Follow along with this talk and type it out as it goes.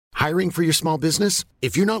Hiring for your small business?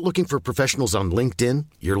 If you're not looking for professionals on LinkedIn,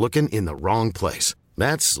 you're looking in the wrong place.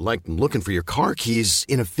 That's like looking for your car keys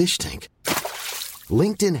in a fish tank.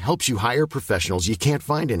 LinkedIn helps you hire professionals you can't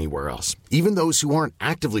find anywhere else, even those who aren't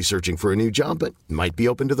actively searching for a new job but might be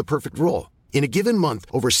open to the perfect role. In a given month,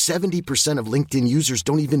 over 70% of LinkedIn users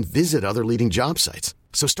don't even visit other leading job sites.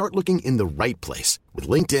 So start looking in the right place. With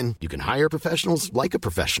LinkedIn, you can hire professionals like a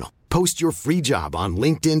professional. Post your free job on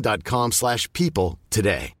linkedin.com/people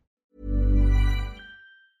today.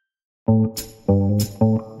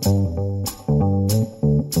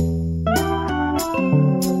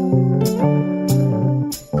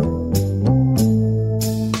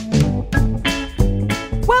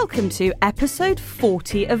 Welcome to episode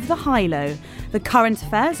 40 of The High Low, the current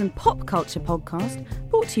affairs and pop culture podcast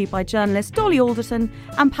brought to you by journalist Dolly Alderton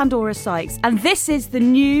and Pandora Sykes. And this is the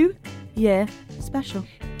New Year special.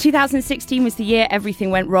 2016 was the year everything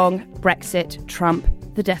went wrong. Brexit, Trump,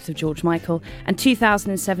 the death of George Michael. And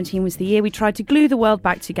 2017 was the year we tried to glue the world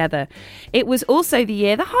back together. It was also the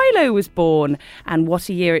year The High Low was born. And what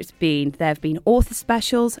a year it's been. There have been author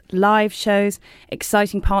specials, live shows,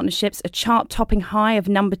 exciting partnerships, a chart-topping high of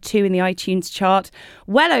number 2 in the iTunes chart,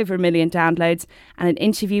 well over 1 million downloads, and an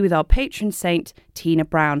interview with our patron saint, Tina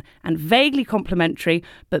Brown, and vaguely complimentary,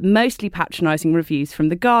 but mostly patronising reviews from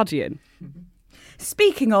The Guardian.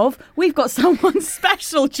 Speaking of, we've got someone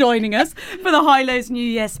special joining us for the High Low's New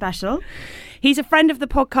Year special. He's a friend of the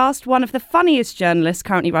podcast, one of the funniest journalists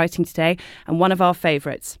currently writing today, and one of our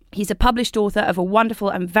favourites. He's a published author of a wonderful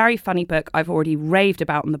and very funny book I've already raved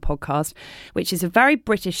about on the podcast, which is a very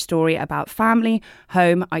British story about family,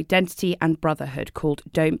 home, identity and brotherhood called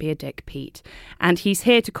Don't Be a Dick, Pete. And he's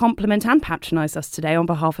here to compliment and patronise us today on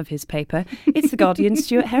behalf of his paper. It's The Guardian's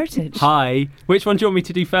Stuart Heritage. Hi. Which one do you want me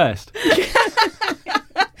to do first?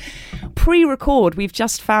 Pre-record, we've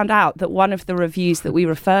just found out that one of the reviews that we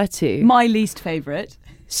refer to, My least favourite.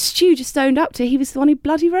 Stu just owned up to. He was the one who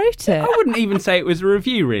bloody wrote it. I wouldn't even say it was a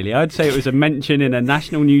review, really. I'd say it was a mention in a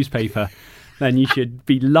national newspaper. Then you should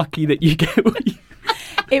be lucky that you get what you...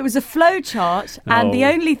 It was a flow chart, and the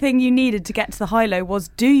only thing you needed to get to the High Low was,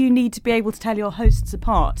 do you need to be able to tell your hosts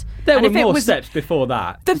apart? There and were more was, steps before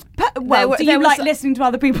that. do you like listening to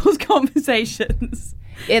other people's conversations?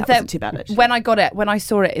 That wasn't too bad, actually. When I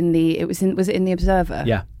saw it was it in the Observer?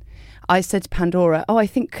 Yeah. I said to Pandora, I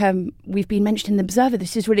think we've been mentioned in the Observer.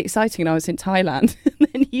 This is really exciting. And I was in Thailand. And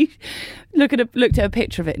then you looked at a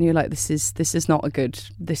picture of it and you're like, this is not a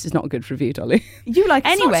good review, Dolly. You like,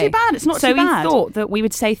 it's anyway, not too bad. It's not too bad. So we thought that we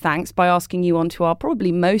would say thanks by asking you onto our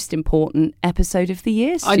probably most important episode of the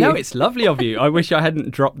year, Stu. I know, it's lovely of you. I wish I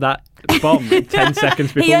hadn't dropped that bomb 10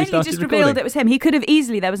 seconds before we started recording. He only just revealed it was him. He could have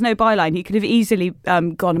easily, there was no byline, he could have easily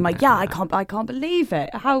gone and like, I can't believe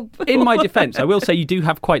it. How? In my defence, I will say you do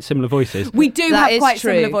have quite similar voices. We do have quite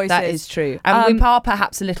similar voices. That is true. And we are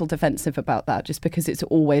perhaps a little defensive about that, just because it's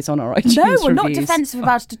always on our iTunes No, we're reviews. not defensive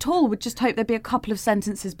about it at all. We'd just hope there'd be a couple of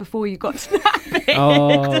sentences before you got to that bit.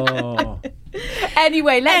 Oh.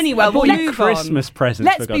 Anyway, let's move Christmas on. presents,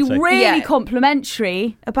 Let's for be God's sake. really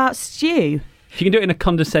complimentary about Stu. If you can do it in a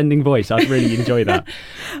condescending voice, I'd really enjoy that.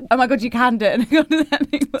 Oh my God, you can do it in a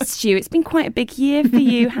condescending voice. Stu, it's been quite a big year for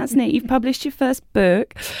you, hasn't it? You've published your first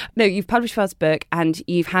book. No, you've published your first book and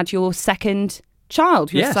you've had your second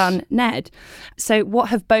child, your son, Ned. So what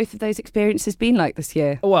have both of those experiences been like this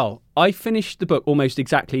year? Well, I finished the book almost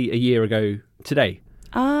exactly a year ago today.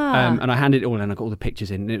 And I handed it all in and I got all the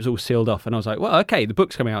pictures in and it was all sealed off. And I was like, well, okay, the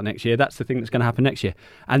book's coming out next year. That's the thing that's going to happen next year.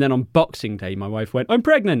 And then on Boxing Day, my wife went, I'm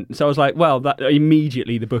pregnant. So I was like, well, that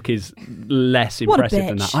immediately the book is less impressive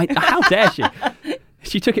than that. How dare she?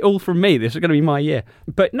 She took it all from me. This is going to be my year.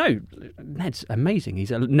 But no, Ned's amazing.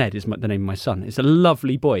 Ned is the name of my son. He's a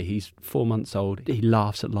lovely boy. He's 4 months old. He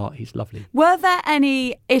laughs a lot. He's lovely. Were there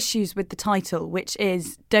any issues with the title, which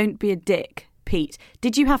is Don't Be a Dick, Pete?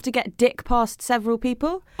 Did you have to get dick past several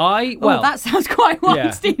people? That sounds quite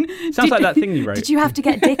Weinstein. Yeah. Sounds like that thing you wrote. Did you have to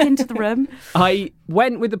get dick into the room? I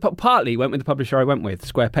partly went with the publisher I went with,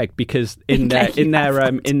 Square Peg, because in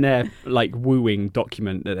their like wooing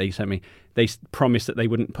document that they sent me, they promised that they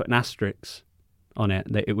wouldn't put an asterisk on it,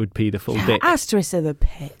 that it would be the full dick. Asterisks are the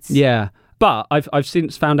pits. Yeah. But I've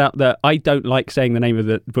since found out that I don't like saying the name of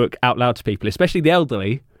the book out loud to people, especially the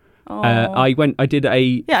elderly. I did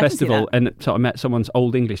a festival and so I met someone's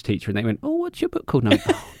old English teacher and they went, oh, what's your book called? And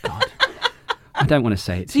oh, God. I don't want to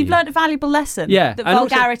say it to So you've learned a valuable lesson. Yeah. That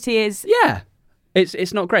vulgarity is... Yeah.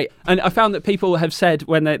 It's not great. And I found that people have said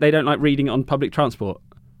when they don't like reading on public transport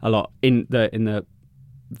a lot in the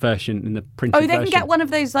version, in the printed version. Oh, they can get one of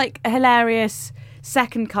those like hilarious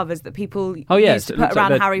second covers that people it used to put looks like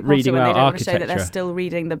around they're Harry Potter reading when they about don't want to show that they're architecture. still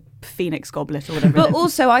reading the Phoenix Goblet or whatever. But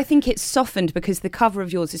also, I think it's softened because the cover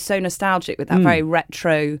of yours is so nostalgic with that very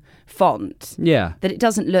retro font. Yeah. That it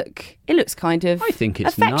doesn't look. It looks kind of. I think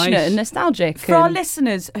it's affectionate nice. and nostalgic. For our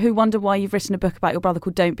listeners who wonder why you've written a book about your brother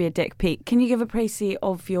called Don't Be a Dick, Pete, can you give a précis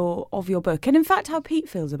of your book and in fact how Pete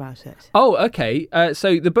feels about it? Oh, okay.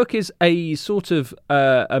 So the book is a sort of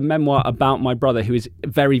a memoir about my brother, who is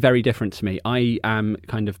very, very different to me. I am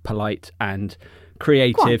kind of polite and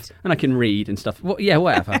creative, Quite. and I can read and stuff. Well, yeah,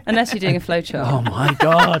 whatever. Unless you're doing a flowchart. Oh my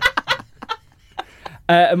God.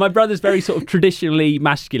 And my brother's very sort of traditionally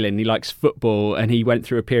masculine. He likes football, and he went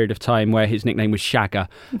through a period of time where his nickname was Shagger.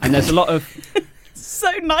 And there's a lot of...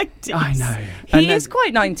 So 90s. I know. He is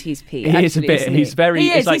quite 90s, Pete. He is a bit. Isn't He's very... He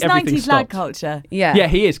is. It's like He's everything 90s lad stopped. culture. Yeah. Yeah,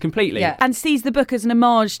 he is completely. Yeah. And sees the book as an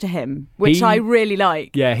homage to him, which I really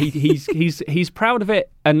like. Yeah, he's proud of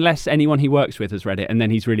it unless anyone he works with has read it, and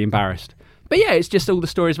then he's really embarrassed. But yeah, it's just all the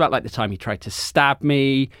stories about like the time he tried to stab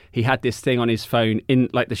me. He had this thing on his phone in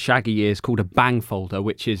like the Shaggy years called a bang folder,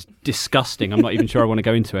 which is disgusting. I'm not even sure I want to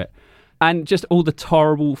go into it. And just all the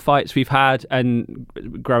horrible fights we've had and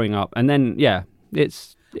growing up. And then,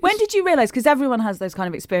 it's... When did you realise, because everyone has those kind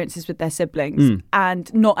of experiences with their siblings,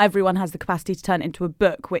 and not everyone has the capacity to turn it into a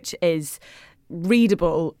book which is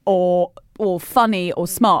readable or funny or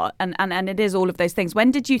smart, and it is all of those things.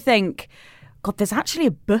 When did you think, God, there's actually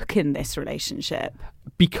a book in this relationship?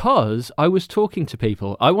 Because I was talking to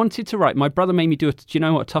people. I wanted to write... My brother made me do it. Do you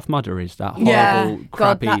know what a Tough Mudder is? That horrible, Yeah.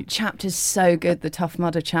 God, crappy... that chapter's so good, the Tough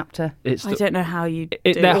Mudder chapter. I don't know how you do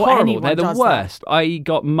They're or horrible. anyone They're the does worst. I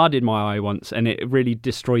got mud in my eye once, and it really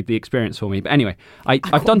destroyed the experience for me. But anyway, I've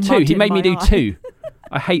got done two. mud He in made me my do eye. two.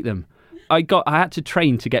 I hate them. I had to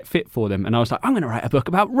train to get fit for them, and I was like, I'm going to write a book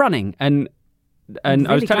about running, and I was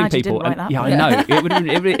really telling glad you people, didn't write that yeah, one. I know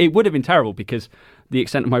it would have been terrible because the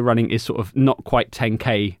extent of my running is sort of not quite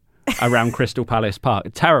 10k around Crystal Palace Park.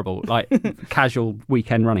 Terrible, like casual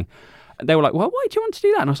weekend running. They were like, well, why do you want to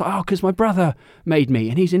do that? And I was like, oh, because my brother made me,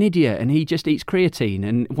 and he's an idiot, and he just eats creatine,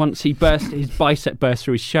 and once he his bicep burst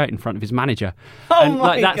through his shirt in front of his manager. And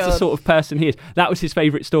my that's the God. sort of person he is. That was his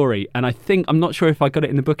favourite story, and I'm not sure if I got it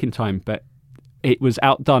in the book in time, but it was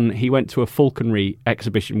outdone. He went to a falconry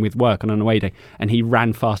exhibition with work on an away day, and he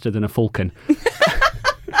ran faster than a falcon.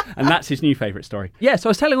 And that's his new favourite story. Yeah, so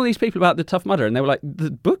I was telling all these people about the Tough Mudder, and they were like,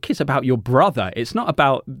 the book is about your brother. It's not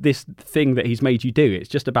about this thing that he's made you do. It's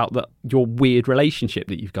just about your weird relationship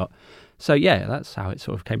that you've got. So yeah, that's how it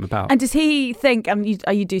sort of came about. And does he think,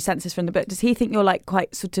 you do sense this from the book, does he think you're like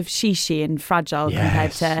quite sort of shishy and fragile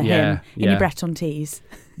compared to him in your Breton tees?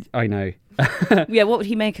 I know. Yeah, what would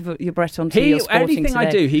he make of your Breton tea you're sporting anything today? I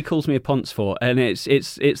do, he calls me a ponce for, and it's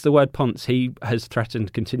the word ponce. He has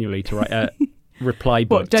threatened continually to write a reply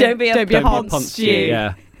book. Don't be a ponce you.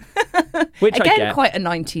 Yeah. Which I Again, get. quite a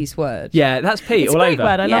 90s word. Yeah, that's Pete It's all a great over.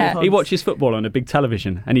 word, I love He ponce. watches football on a big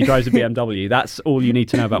television, and he drives a BMW. That's all you need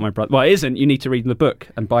to know about my brother. Well, it isn't. You need to read the book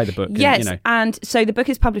and buy the book. Yes, And, and so the book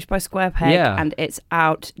is published by Square Peg, Yeah. and it's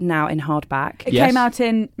out now in hardback. It Yes. came out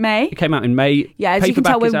in May. It came out in May. Yeah, as you can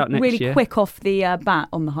Paperback tell, is we're out next really year. quick off the bat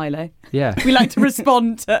on the high-low. Yeah. We like to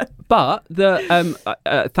respond to... But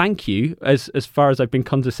thank you, as far as I've been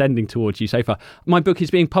condescending towards you so far. My book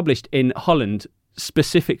is being published in Holland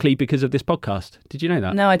specifically because of this podcast. Did you know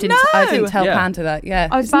that? No, I didn't. I didn't tell Yeah. Panda that. Yeah,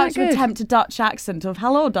 I was Isn't about that to good? attempt a Dutch accent of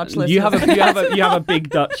hello, Dutch listeners. You have a big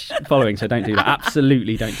Dutch following, so don't do that.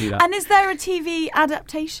 Absolutely don't do that. And is there a TV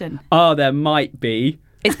adaptation? Oh, there might be.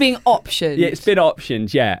 It's being optioned. Yeah, it's been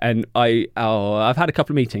options, yeah. And I've had a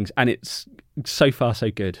couple of meetings, and it's so far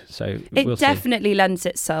so good. So It we'll see. definitely lends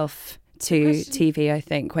itself to TV, I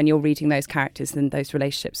think, when you're reading those characters and those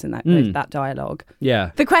relationships and that dialogue.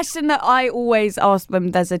 Yeah. The question that I always ask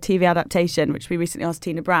when there's a TV adaptation, which we recently asked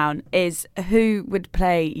Tina Brown, is who would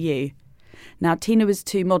play you? Now, Tina was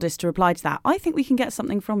too modest to reply to that. I think we can get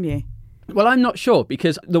something from you. Well, I'm not sure,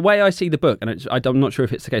 because the way I see the book, and I'm not sure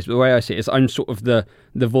if it's the case, but the way I see it is I'm sort of the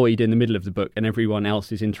void in the middle of the book, and everyone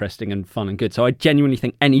else is interesting and fun and good. So I genuinely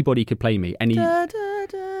think anybody could play me. I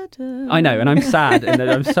know, and I'm sad, and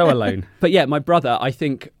I'm so alone. But yeah, my brother, I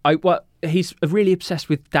think, he's really obsessed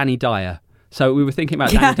with Danny Dyer. So we were thinking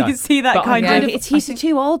about Danny Dyer. I can see that But kind Yeah, of... he's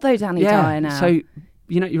too old though, Danny Dyer now. So,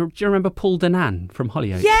 do you remember Paul Danan from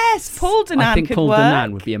Hollyoaks? Yes, Paul Danan I think could Paul work.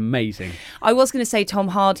 Danan would be amazing. I was going to say Tom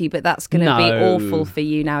Hardy, but that's going to be No. awful for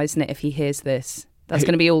you now, isn't it? If he hears this, that's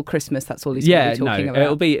going to be all Christmas. That's all he's going to be talking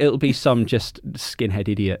about. it'll be some just skinhead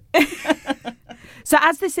idiot. So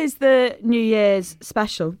as this is the New Year's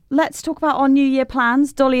special, let's talk about our New Year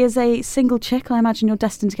plans. Dolly is a single chick. I imagine you're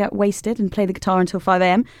destined to get wasted and play the guitar until 5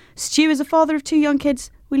 a.m. Stu is a father of 2 young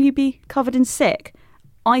kids Will you be covered in sick?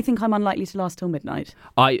 I think I'm unlikely to last till midnight.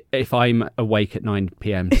 If I'm awake at 9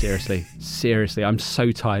 p.m, seriously, I'm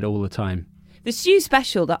so tired all the time. The Stu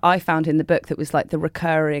special that I found in the book that was like the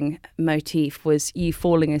recurring motif was you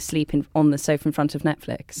falling asleep on the sofa in front of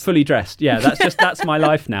Netflix. Fully dressed, yeah. That's my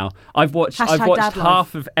life now. I've watched #dad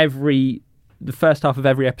the first half of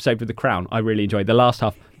every episode of The Crown. I really enjoyed. The last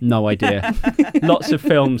half, no idea. Lots of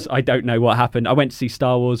films, I don't know what happened. I went to see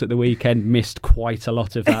Star Wars at the weekend, missed quite a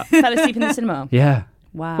lot of that. Fell asleep in the cinema? Yeah.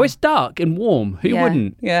 Wow. Well, it's dark and warm. Who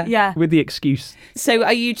wouldn't? Yeah. With the excuse. So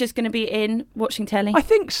are you just going to be in watching telly? I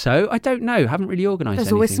think so. I don't know. Haven't really organised anything.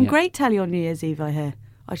 There's always some yet. great telly on New Year's Eve, I hear.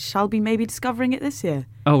 I shall be maybe discovering it this year.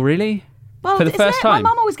 Oh, really? Well, for the first time? My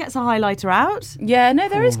mum always gets a highlighter out. Yeah, no,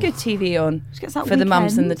 there is good TV on She gets that for the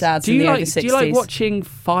mums and the weekend. dads in the over 60s. Do you like watching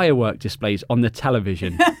firework displays on the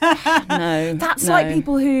television? No. That's like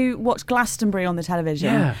people who watch Glastonbury on the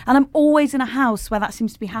television. Yeah. And I'm always in a house where that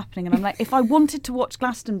seems to be happening. And I'm like, if I wanted to watch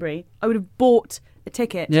Glastonbury, I would have bought a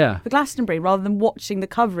ticket for Glastonbury rather than watching the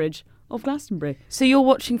coverage of Glastonbury. So you're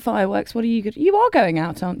watching fireworks. What are you? You are going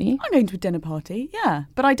out, aren't you? I'm going to a dinner party, yeah.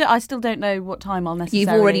 But I still don't know what time I'll necessarily...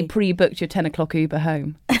 You've already pre-booked your 10 o'clock Uber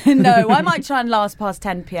home. No, I might try and last past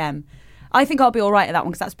 10 p.m. I think I'll be all right at that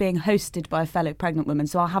one because that's being hosted by a fellow pregnant woman,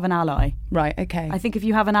 so I'll have an ally. Right, okay. I think if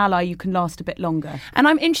you have an ally, you can last a bit longer. And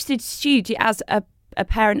I'm interested, Stu, as a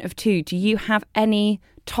parent of two, do you have any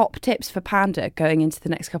top tips for Panda going into the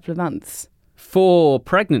next couple of months? For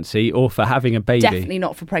pregnancy or for having a baby? Definitely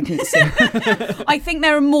not for pregnancy. I think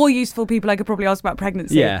there are more useful people I could probably ask about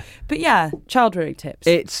pregnancy. Yeah. But yeah. Child rearing tips.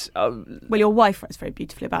 It's... Well, your wife writes very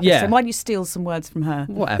beautifully about this, so why don't you steal some words from her?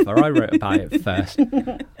 Whatever, I wrote about it first.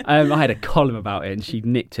 I had a column about it and she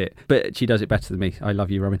nicked it, but she does it better than me. I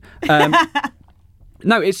love you, Robin.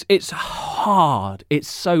 No, it's hard. It's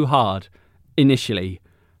so hard initially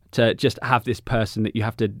to just have this person that you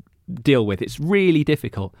have to deal with. It's really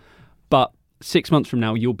difficult. But 6 months from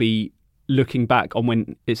now, you'll be looking back on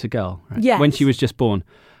when it's a girl, right? Yes. When she was just born.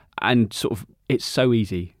 And sort of, it's so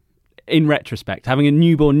easy. In retrospect, having a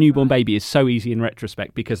newborn baby is so easy in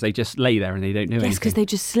retrospect because they just lay there and they don't do anything. Yes, because they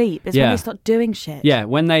just sleep. It's when they start doing shit. Yeah,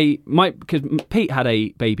 because Pete had a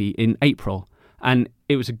baby in April and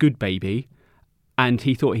it was a good baby and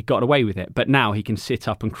he thought he got away with it. But now he can sit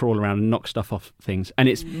up and crawl around and knock stuff off things. And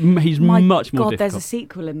he's much more difficult. There's a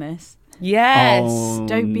sequel in this. Yes.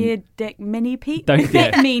 Don't be a dick, mini Pete.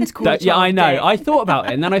 It means call Yeah, I know. Dick. I thought about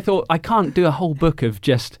it and then I thought I can't do a whole book of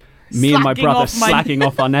just me and my brother slagging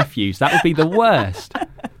off our nephews. That would be the worst.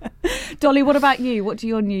 Dolly, what about you? What do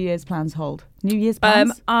your New Year's plans hold? New Year's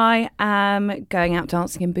plans? I am going out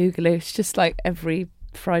dancing in Boogaloo. It's just like every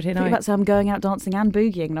Friday night. About to say I'm going out dancing and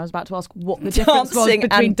boogieing, and I was about to ask what the difference was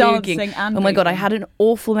between dancing and boogieing. Oh my God, I had an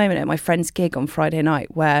awful moment at my friend's gig on Friday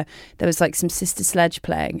night where there was like some Sister Sledge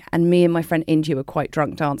playing and me and my friend India were quite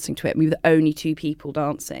drunk dancing to it. And we were the only two people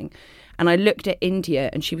dancing. And I looked at India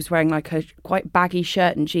and she was wearing like a quite baggy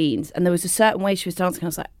shirt and jeans. And there was a certain way she was dancing. I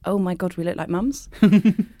was like, oh my God, we look like mums.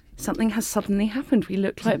 Something has suddenly happened. We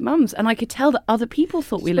look like mums. And I could tell that other people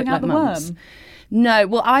thought we looked like mums. No,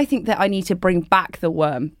 well, I think that I need to bring back the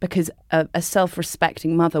worm because a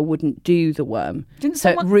self-respecting mother wouldn't do the worm.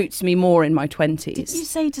 It roots me more in my 20s. Did you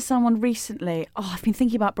say to someone recently, I've been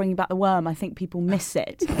thinking about bringing back the worm, I think people miss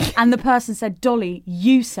it? And the person said, Dolly,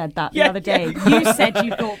 you said that the other day. You said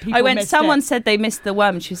you thought people missed someone it. said they missed the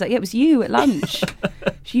worm. She was like, yeah, it was you at lunch.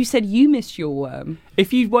 You said you missed your worm.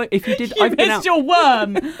 If you did, I've been out. Your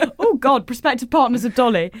worm. Oh God, prospective partners of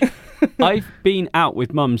Dolly. I've been out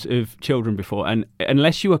with mums of children before, and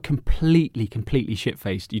unless you are completely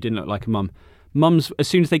shit-faced, you didn't look like a mum. Mums, as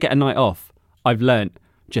soon as they get a night off, I've learnt,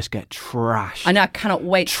 just get trashed. I know, I cannot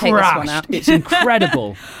wait to take this one out. It's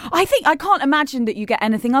incredible. I can't imagine that you get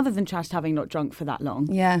anything other than trashed having not drunk for that long.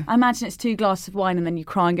 Yeah. I imagine it's 2 glasses of wine and then you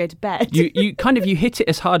cry and go to bed. You hit it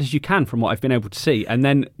as hard as you can from what I've been able to see, and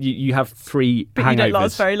then you have 3 but hangovers. You don't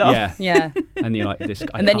last very long. Yeah. And you're like, this.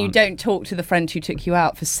 And then you don't talk to the friend who took you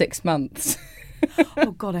out for 6 months. Oh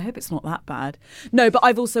God, I hope it's not that bad. No, but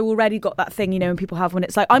I've also already got that thing, when people have when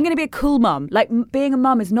it's like, I'm going to be a cool mum. Like being a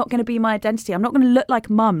mum is not going to be my identity. I'm not going to look like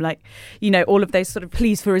mum. Like, all of those sort of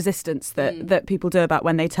pleas for resistance that people do about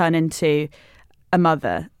when they turn into a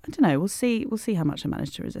mother. I don't know. We'll see how much I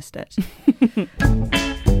manage to resist it.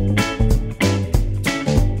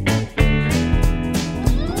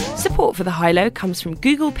 Support for The High Low comes from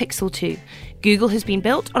Google Pixel 2. Google has been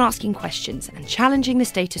built on asking questions and challenging the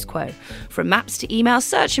status quo. From maps to email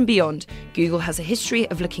search and beyond, Google has a history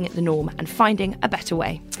of looking at the norm and finding a better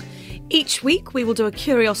way. Each week, we will do a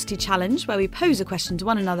curiosity challenge where we pose a question to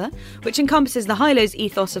one another, which encompasses the High-Lo's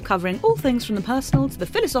ethos of covering all things from the personal to the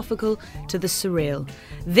philosophical to the surreal.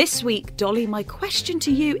 This week, Dolly, my question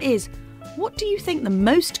to you is, what do you think the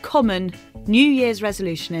most common New Year's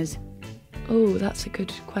resolution is? Oh, that's a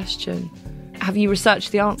good question. Have you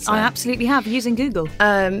researched the answer? I absolutely have, using Google.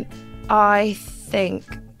 I think...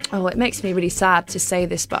 Oh, it makes me really sad to say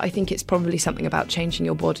this, but I think it's probably something about changing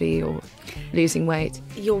your body or losing weight.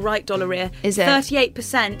 You're right, Dollaria. Is it?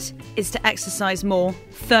 38% is to exercise more.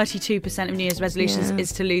 32% of New Year's resolutions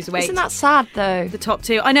is to lose weight. Isn't that sad, though? The top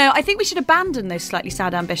two. I know. I think we should abandon those slightly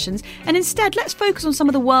sad ambitions and instead let's focus on some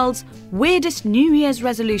of the world's weirdest New Year's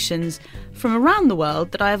resolutions from around the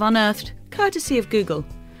world that I have unearthed courtesy of Google.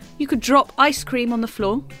 You could drop ice cream on the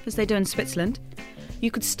floor, as they do in Switzerland. You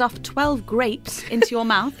could stuff 12 grapes into your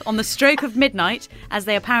mouth on the stroke of midnight, as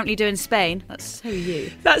they apparently do in Spain. That's so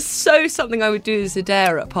you. That's so something I would do as a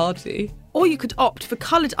dare at a party. Or you could opt for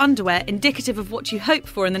coloured underwear indicative of what you hope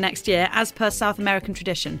for in the next year, as per South American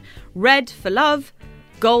tradition. Red for love,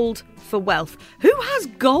 gold for wealth. Who has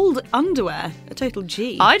gold underwear? A total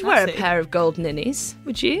G. I'd wear a pair of gold ninnies,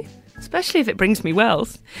 would you? Especially if it brings me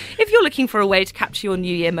wealth. If you're looking for a way to capture your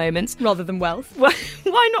New Year moments... Rather than wealth. Well,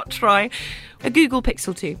 why not try a Google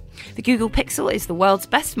Pixel 2? The Google Pixel is the world's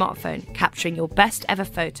best smartphone, capturing your best ever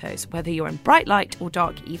photos, whether you're in bright light or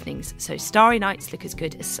dark evenings, so starry nights look as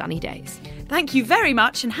good as sunny days. Thank you very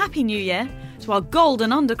much and Happy New Year to our golden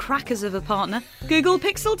undercrackers of a partner, Google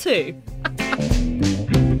Pixel 2.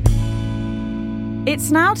 It's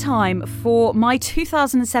now time for my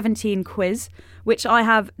 2017 quiz, which I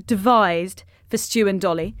have devised for Stu and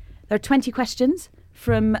Dolly. There are 20 questions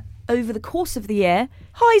from over the course of the year.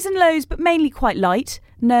 Highs and lows, but mainly quite light.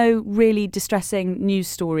 No really distressing news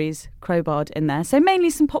stories crowbarred in there. So mainly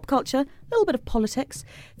some pop culture, a little bit of politics.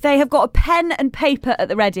 They have got a pen and paper at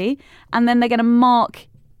the ready, and then they're going to mark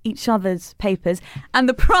each other's papers. And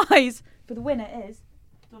the prize for the winner is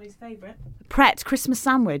Dolly's favourite, Pret Christmas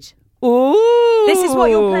sandwich. Ooh! This is what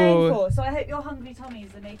you're playing for, so I hope your hungry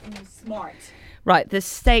tummies are making you smart. Right, the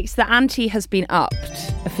stakes, the ante has been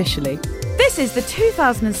upped, officially. This is the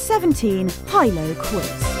 2017 High-Low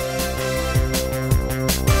Quiz.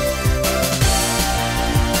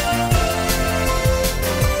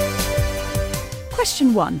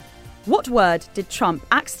 Question 1. What word did Trump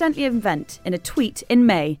accidentally invent in a tweet in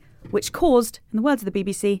May, which caused, in the words of the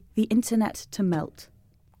BBC, the internet to melt?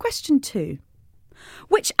 Question 2.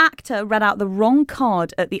 Which actor read out the wrong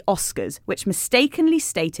card at the Oscars, which mistakenly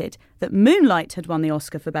stated that Moonlight had won the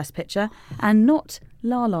Oscar for Best Picture and not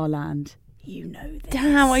La La Land? You know this.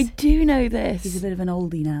 Damn, I do know this. He's a bit of an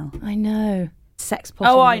oldie now. I know. Sex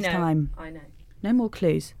potting I this know. time. I know. No more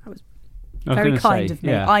clues. That was I was very gonna kind say, of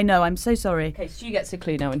me. yeah. I know, I'm so sorry. Okay, Stu gets a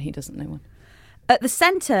clue now and he doesn't know one. At the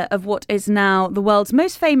centre of what is now the world's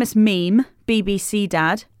most famous meme, BBC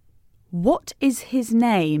Dad, what is his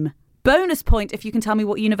name? Bonus point if you can tell me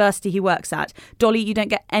what university he works at. Dolly, you don't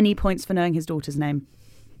get any points for knowing his daughter's name.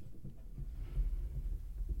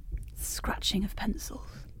 Scratching of pencils.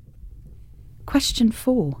 Question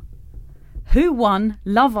 4. Who won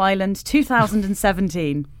Love Island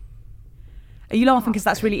 2017? Are you laughing because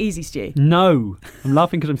that's really easy, Stu? No, I'm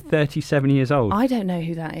laughing because I'm 37 years old. I don't know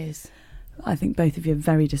who that is. I think both of you are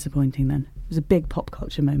very disappointing then. It was a big pop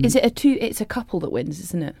culture moment. Is it it's a couple that wins,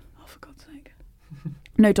 isn't it? Oh, for God's sake.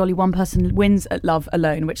 No, Dolly, one person wins at Love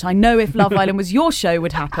alone, which I know if Love Island was your show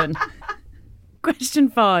would happen. Question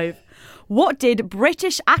 5. What did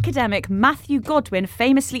British academic Matthew Godwin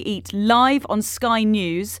famously eat live on Sky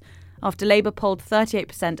News after Labour polled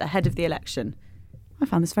 38% ahead of the election? I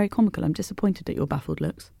found this very comical. I'm disappointed at your baffled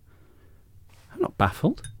looks. I'm not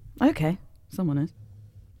baffled. Okay, someone is.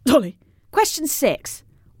 Dolly. Question 6.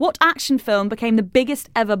 What action film became the biggest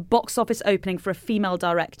ever box office opening for a female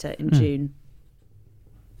director in June?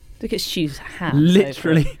 Look at Stu's hands.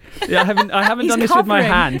 Literally. Yeah, I haven't He's done this with my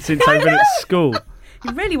covering. hand since I've been at school. He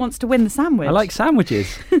really wants to win the sandwich. I like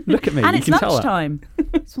sandwiches. Look at me. And you it's can tell that. lunchtime.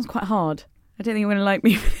 This one's quite hard. I don't think you're going to like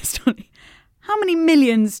me for this, Dolly. How many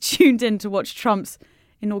millions tuned in to watch Trump's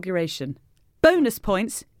inauguration? Bonus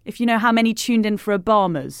points if you know how many tuned in for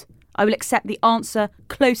Obama's. I will accept the answer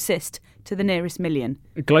closest to the nearest million.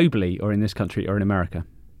 Globally, or in this country, or in America?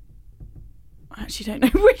 I actually don't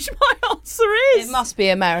know which my answer is. It must be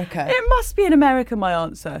America. It must be in America, my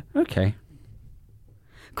answer. Okay.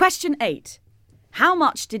 Question 8. How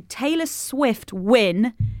much did Taylor Swift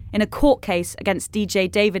win in a court case against DJ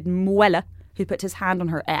David Muella, who put his hand on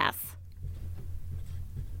her ass?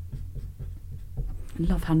 I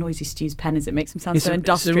love how noisy Stu's pen is. It makes him sound so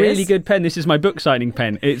industrious. It's a really good pen. This is my book signing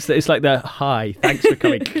pen. It's like the hi, thanks for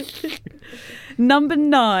coming. Number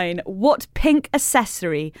 9. What pink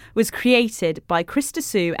accessory was created by Krista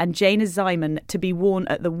Sue and Jana Zyman to be worn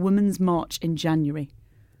at the Women's March in January?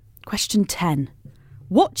 Question 10.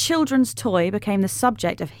 What children's toy became the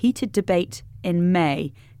subject of heated debate in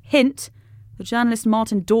May? Hint, the journalist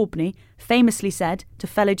Martin Daubney famously said to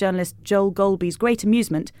fellow journalist Joel Golby's great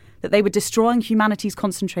amusement that they were destroying humanity's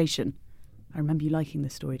concentration. I remember you liking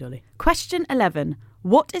this story, Dolly. Question 11.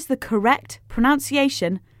 What is the correct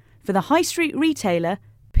pronunciation for the high street retailer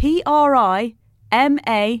Primark?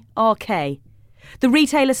 The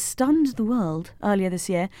retailer stunned the world earlier this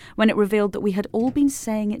year when it revealed that we had all been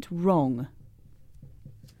saying it wrong.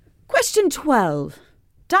 Question 12.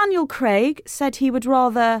 Daniel Craig said he would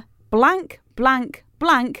rather blank, blank,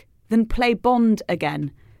 blank than play Bond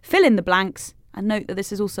again. Fill in the blanks and note that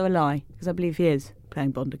this is also a lie, because I believe he is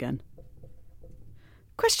playing Bond again.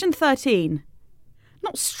 Question 13.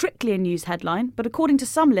 Not strictly a news headline, but according to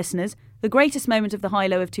some listeners, the greatest moment of the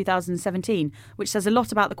high-low of 2017, which says a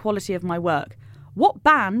lot about the quality of my work. What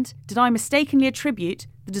band did I mistakenly attribute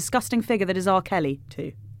the disgusting figure that is R. Kelly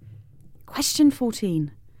to? Question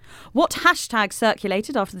 14. What hashtag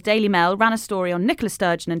circulated after the Daily Mail ran a story on Nicola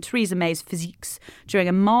Sturgeon and Theresa May's physiques during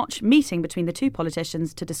a March meeting between the two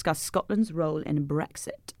politicians to discuss Scotland's role in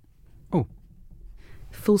Brexit? Oh.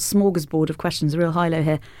 Full smorgasbord of questions, a real high-low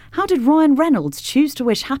here. How did Ryan Reynolds choose to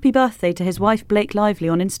wish happy birthday to his wife Blake Lively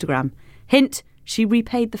on Instagram? Hint, she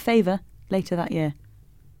repaid the favour later that year.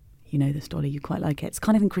 You know this, Dolly, you quite like it. It's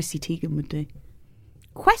kind of than Chrissy Teigen would do.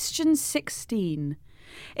 Question 16.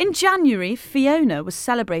 In January, Fiona was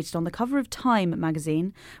celebrated on the cover of Time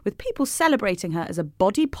magazine, with people celebrating her as a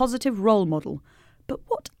body-positive role model. But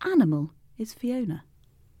what animal is Fiona?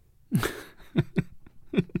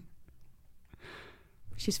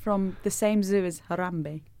 She's from the same zoo as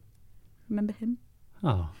Harambe. Remember him?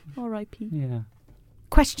 Oh. R.I.P. Yeah.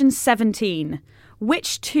 Question 17.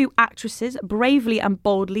 Which two actresses bravely and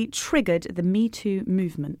boldly triggered the Me Too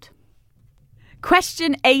movement?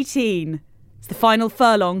 Question 18. It's the final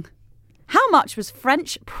furlong. How much was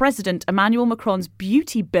French President Emmanuel Macron's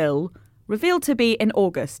beauty bill revealed to be in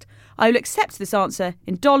August? I will accept this answer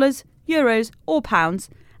in dollars, euros or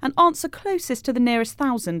pounds, and answer closest to the nearest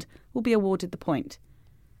 1,000 will be awarded the point.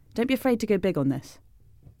 Don't be afraid to go big on this.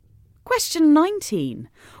 Question 19.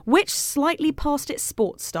 Which slightly past its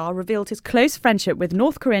sports star revealed his close friendship with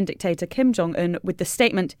North Korean dictator Kim Jong-un with the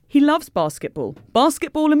statement, he loves basketball.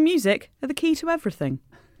 Basketball and music are the key to everything.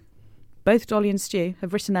 Both Dolly and Stu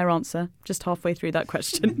have written their answer just halfway through that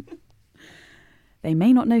question. They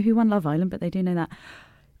may not know who won Love Island, but they do know that.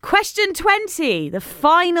 Question 20, the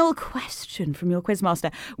final question from your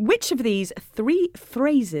quizmaster. Which of these 3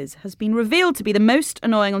 phrases has been revealed to be the most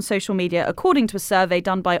annoying on social media according to a survey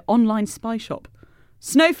done by Online Spy Shop?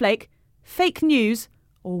 Snowflake, fake news,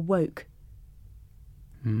 or woke?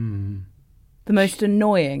 The most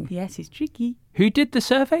annoying. Yes, it's tricky. Who did the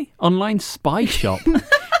survey? Online Spy Shop.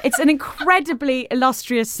 It's an incredibly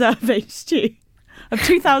illustrious survey, Stu, of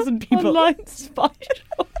 2,000 people. Online Spy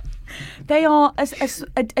Shop. They are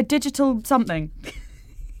a digital something.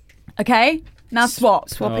 Okay? Now swap.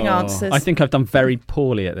 Swapping answers. I think I've done very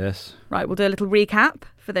poorly at this. Right, we'll do a little recap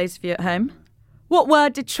for those of you at home. What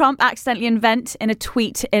word did Trump accidentally invent in a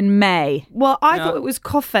tweet in May? Well, I thought it was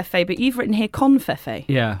covfefe, but you've written here confefe.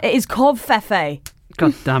 Yeah. It is covfefe.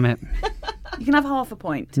 God damn it. You can have half a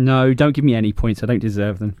point. No, don't give me any points. I don't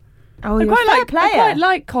deserve them. Oh, you're a fair player. I quite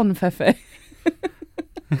like confefe.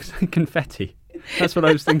 It's like confetti. That's what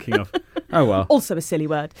I was thinking of. Oh, well. Also a silly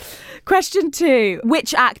word. Question 2.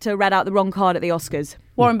 Which actor read out the wrong card at the Oscars?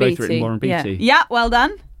 Warren Both Beatty. written Warren Beatty. Yeah, well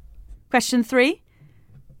done. Question 3.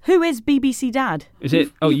 Who is BBC Dad? Is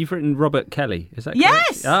it? Oh, you've written Robert Kelly. Is that correct?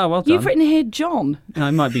 Yes! Ah, well done. You've written here John. No,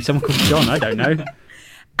 it might be someone called John. I don't know.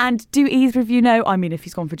 And do either of you know? I mean, if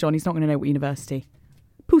he's gone for John, he's not going to know what university.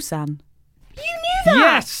 Busan. You knew that?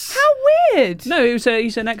 Yes! How weird. No,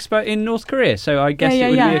 he's an expert in North Korea, so I guess it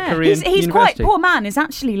would be a Korean He's quite, university. poor man is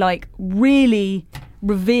actually like really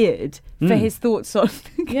revered for his thoughts on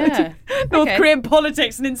North Korean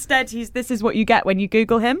politics, and instead this is what you get when you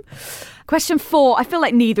Google him. Question 4. I feel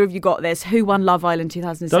like neither of you got this. Who won Love Island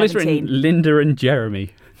 2017? Dolly's written Linda and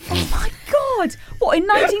Jeremy. Oh my God. What, in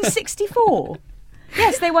 1964?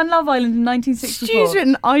 Yes, they won Love Island in 1964. Stu's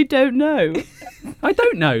written, I don't know. I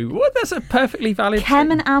don't know. What? That's a perfectly valid Kem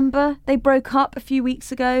thing. and Amber, they broke up a few weeks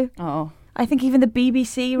ago. Oh. I think even the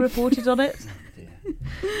BBC reported on it.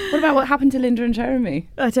 What about what happened to Linda and Jeremy?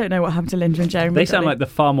 I don't know what happened to Linda and Jeremy. They sound like the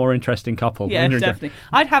far more interesting couple. Yeah, Linda and definitely.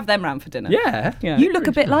 I'd have them round for dinner. Yeah. You look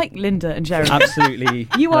a bit like Linda and Jeremy. Absolutely.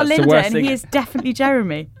 You are That's the Linda worst and thing. he is definitely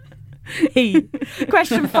Jeremy.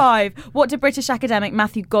 Question 5. What did British academic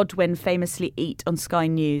Matthew Godwin famously eat on Sky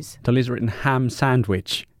News? Dolly's written ham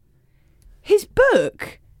sandwich. His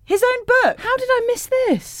book? His own book. How did I miss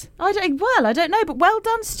this? I don't know, but well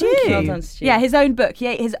done, Stu. Thank you. Well done, Stu. Yeah, his own book. He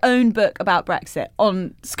ate his own book about Brexit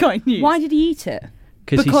on Sky News. Why did he eat it?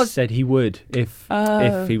 Because he said he would if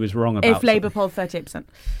he was wrong about If Labour something. polled 38%.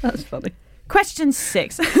 That's funny. Question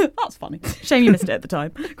 6. That's funny. Shame you missed it at the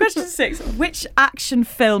time. Question 6. Which action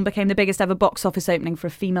film became the biggest ever box office opening for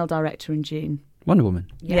a female director in June? Wonder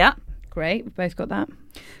Woman. Yeah. Great, we've both got that.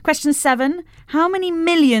 Question 7. How many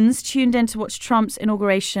millions tuned in to watch Trump's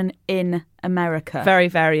inauguration in America? Very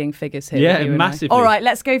varying figures here. Yeah, you and I. massively. All right,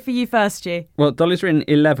 let's go for you first, Stu. Well, Dolly's written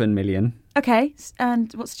 11 million. Okay,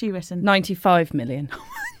 and what's Stu written? 95 million. Oh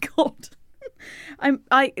my God.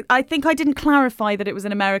 I think I didn't clarify that it was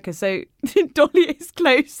in America, so Dolly is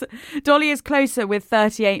close. Dolly is closer with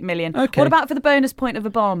 38 million. Okay. What about for the bonus point of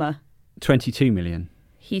Obama? 22 million.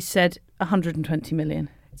 He said 120 million.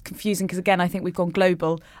 It's confusing because, again, I think we've gone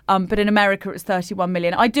global. But in America, it was 31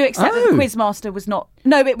 million. I do accept that the Quizmaster was not...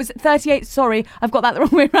 No, it was 38. Sorry, I've got that the wrong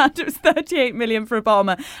way around. It was 38 million for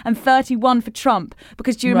Obama and 31 for Trump.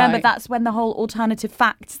 Because do you remember that's when the whole alternative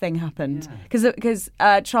facts thing happened? Because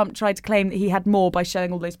Trump tried to claim that he had more by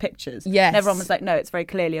showing all those pictures. Yes. And everyone was like, no, it's very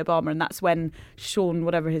clearly Obama. And that's when Sean,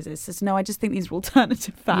 whatever his is, says, no, I just think these are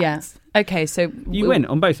alternative facts. Yeah. Okay, so... You win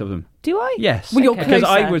on both of them. Do I? Yes. Well, you're Because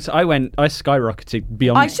closer. I skyrocketed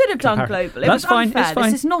beyond... I should have done global. It That's was fine. unfair. It's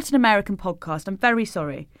fine. This is not an American podcast. I'm very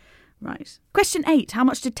sorry. Right. Question 8. How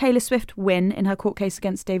much did Taylor Swift win in her court case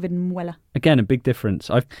against David Mueller? Again, a big difference.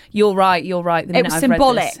 You're right. The It minute was I've read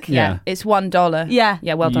symbolic. this. Yeah. It's $1. Yeah.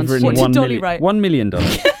 Yeah, well done. You've written What did Dolly $1 write? $1 million.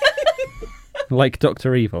 Like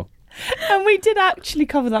Dr. Evil. And we did actually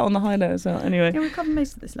cover that on the high low as well. Anyway. Yeah, we covered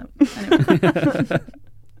most of this level. Anyway.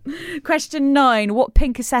 Question 9. What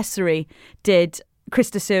pink accessory did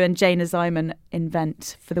Krista Sue and Jana Zyman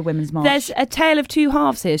invent for the Women's March? There's a tale of two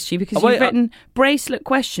halves here, Stu, because wait, you've written bracelet ?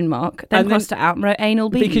 Then And crossed it out and wrote anal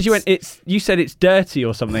beads. Because you said it's dirty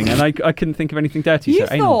or something, and I couldn't think of anything dirty. You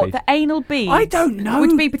so anal thought beads. that anal beads I don't know.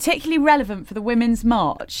 would be particularly relevant for the Women's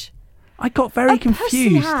March. I got very a confused.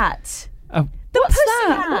 pussy hat. Oh, What's pussy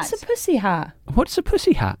that? hat. What's a pussy hat? what's a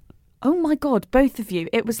pussy hat? Oh my God, both of you.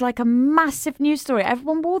 It was like a massive news story.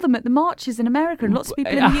 Everyone wore them at the marches in America and lots of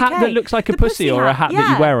people in the A UK. hat that looks like a The pussy, or a hat that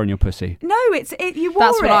yeah. you wear on your pussy? No, you wore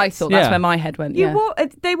That's it. what I thought. That's Yeah. where my head went. You Yeah. wore,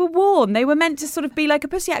 they were worn. They were meant to sort of be like a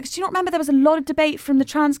pussy hat. 'Cause do you not remember there was a lot of debate from the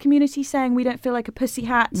trans community saying we don't feel like a pussy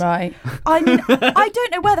hat? Right. I mean, I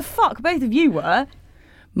don't know where the fuck both of you were.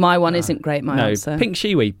 My one isn't great, my No, answer. pink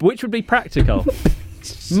shiwi, which would be practical.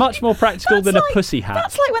 Much more practical That's than like- a pussy hat.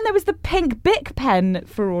 That's like when there was the pink Bic pen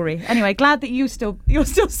for Rory. Anyway, glad that you're still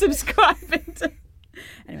subscribing to.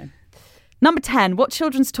 Anyway, number 10. What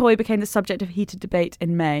children's toy became the subject of heated debate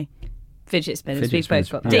in May? Fidget spinners. Fidget We've both spinners.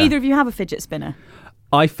 got that. Do Yeah. either of you have a fidget spinner?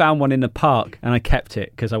 I found one in the park and I kept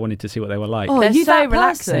it because I wanted to see what they were like. Oh, They're you so that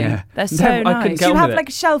relaxing. person? Yeah. They're No, so I couldn't nice. get Do you on have with like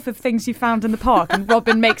a shelf of things you found in the park and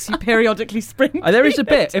Robin makes you periodically spring? There is a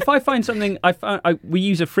bit. If I find something, we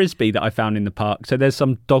use a frisbee that I found in the park. So there's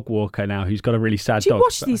some dog walker now who's got a really sad Do you dog.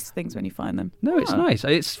 wash but- these things when you find them? No, it's nice.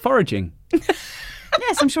 It's foraging.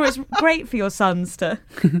 Yes, I'm sure it's great for your sons to.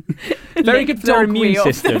 Very good for their dog immune wee off.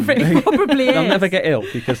 system. It probably is. They'll never get ill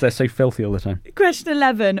because they're so filthy all the time. Question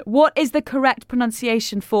 11. What is the correct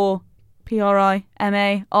pronunciation for Primark?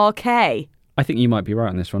 I think you might be right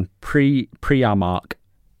on this one. Primark.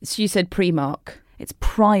 So you said Primark. It's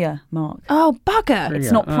Prior Mark. Oh, bugger.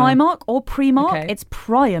 It's not Primark or Primark. Okay. It's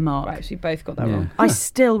Prior Mark. Right, so we both got that Yeah. wrong. I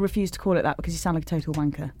still refuse to call it that because you sound like a total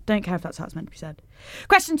wanker. Don't care if that's how it's meant to be said.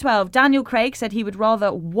 Question 12. Daniel Craig said he would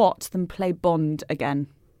rather what than play Bond again.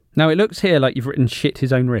 Now, it looks here like you've written shit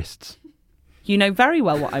his own wrists. You know very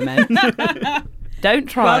well what I meant. Don't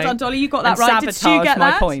try. Well done, Dolly. You got that and right. Did sabotage you get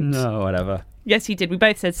my that? point. No, whatever. Yes, he did. We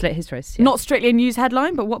both said slit his wrists. Yeah. Not strictly a news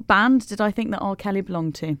headline, but what band did I think that R. Kelly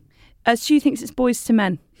belonged to? Stu thinks it's Boys to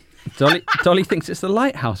Men. Dolly thinks it's the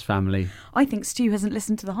Lighthouse Family. I think Stu hasn't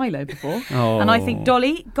listened to the High Low before. Oh. And I think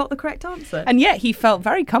Dolly got the correct answer. And yet he felt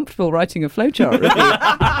very comfortable writing a flowchart review.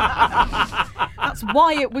 That's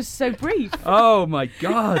why it was so brief. Oh, my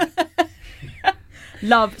God.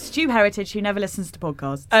 Love Stu Heritage, who never listens to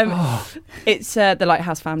podcasts. It's the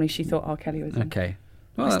Lighthouse Family. She thought R. Kelly was in. Okay.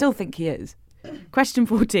 I still think he is. Question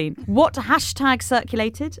 14. What hashtag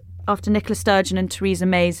circulated after Nicola Sturgeon and Theresa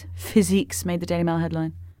May's physiques made the Daily Mail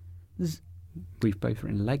headline? We've both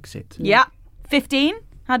written Lexit. Yeah. 15.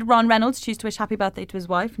 Had Ron Reynolds choose to wish happy birthday to his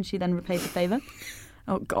wife and she then repaid the favour.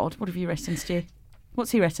 Oh, God. What have you written, Stu?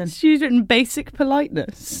 What's he written? Stu's written basic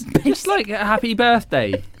politeness. Just like a happy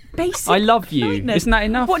birthday. basic I love you. politeness. Isn't that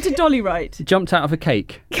enough? What did Dolly write? Jumped out of a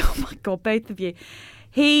cake. Oh my God, both of you.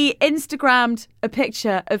 He Instagrammed a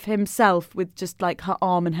picture of himself with just like her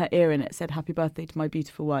arm and her ear in it. It said, "Happy birthday to my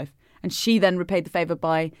beautiful wife." And she then repaid the favour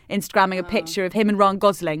by Instagramming a picture of him and Ryan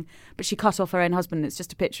Gosling. But she cut off her own husband. It's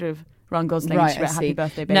just a picture of Ryan Gosling. Right, and she wrote, I "Happy see.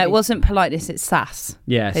 birthday, baby." No, it wasn't politeness, it's sass.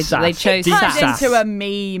 Yeah, They sass. chose Deep Turned sass. into a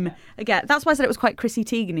meme. Again, that's why I said it was quite Chrissy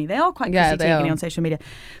Teigen-y. They are quite Yeah, Chrissy they Teigen-y are. on social media.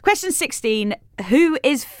 Question 16. Who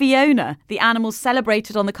is Fiona, the animal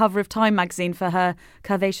celebrated on the cover of Time magazine for her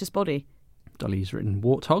curvaceous body? Dolly's written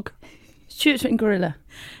warthog. Stuart's written gorilla.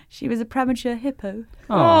 She was a premature hippo.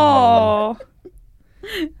 Oh.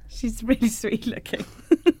 She's really sweet looking.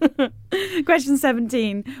 Question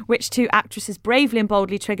 17. Which two actresses bravely and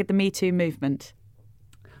boldly triggered the Me Too movement?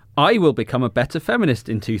 I will become a better feminist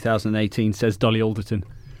in 2018, says Dolly Alderton.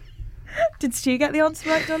 Did Stu get the answer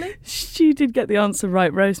right, Dolly? Stu did get the answer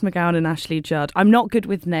right. Rose McGowan and Ashley Judd. I'm not good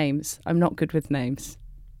with names.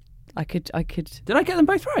 I could. Did I get them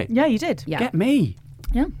both right? Yeah, you did. Yeah. Get me.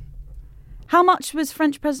 Yeah. How much was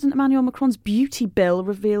French President Emmanuel Macron's beauty bill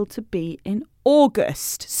revealed to be in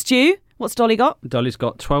August? Stu, what's Dolly got? Dolly's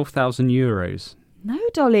got 12,000 euros. No,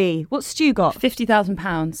 Dolly. What's Stu got?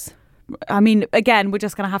 £50,000. I mean, again, we're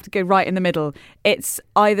just going to have to go right in the middle. It's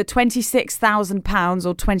either £26,000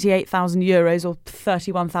 or 28,000 euros or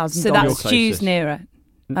 $31,000. So You're that's closest. Stu's nearer.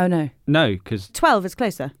 Oh no. No, because 12 is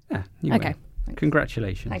closer. yeah, you Okay. win.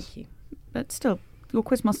 Congratulations. Thank you. But still, your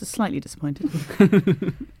quizmaster's slightly disappointed.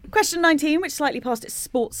 Question 19, which slightly past its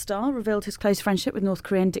sports star, revealed his close friendship with North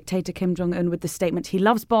Korean dictator Kim Jong-un with the statement, "He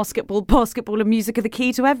loves basketball. Basketball and music are the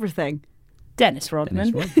key to everything." Dennis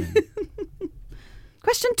Rodman. Dennis Rodman.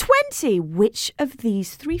 Question 20. Which of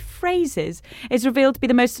these three phrases is revealed to be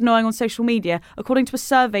the most annoying on social media, according to a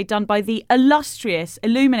survey done by the illustrious,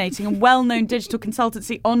 illuminating and well-known digital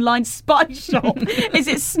consultancy Online Spy Shop? Is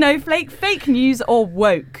it snowflake, fake news or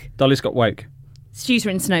woke? Dolly's got woke. Stu's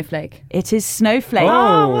written snowflake. It is snowflake.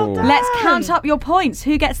 Oh, well done. Let's count up your points.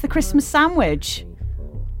 Who gets the Christmas sandwich?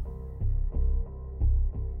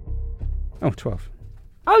 Oh, 12.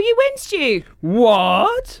 Oh, you win, Stu.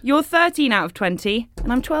 What? You're 13 out of 20,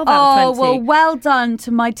 and I'm 12 out of 20. well done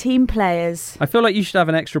to my team players. I feel like you should have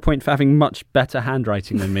an extra point for having much better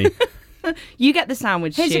handwriting than me. You get the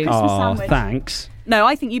sandwich, Here's your Stu. Christmas Oh, sandwich. thanks. No,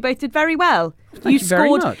 I think you both did very well. Thank you very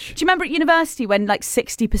scored. much. Do you remember at university when like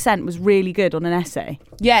 60% was really good on an essay?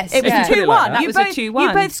 Yes, It was yeah. If you put it 2-1. like that. That was a 2-1.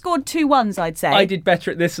 You both scored 2-1s, I'd say. I did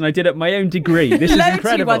better at this than I did at my own degree. This is Loads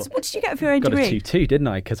incredible. 2-1s. What did you get for your own Got degree? a 2-2, didn't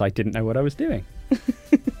I? Because I didn't know what I was doing.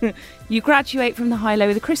 You graduate from the high-low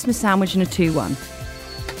with a Christmas sandwich and a 2-1.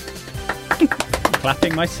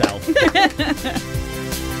 Clapping myself.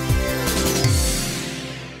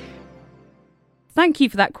 Thank you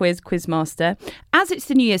for that quiz, Quizmaster. As it's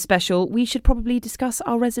the New Year special, we should probably discuss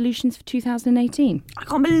our resolutions for 2018. I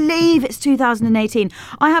can't believe it's 2018.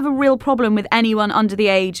 I have a real problem with anyone under the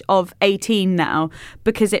age of 18 now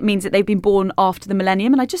because it means that they've been born after the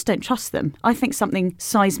millennium and I just don't trust them. I think something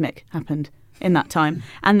seismic happened in that time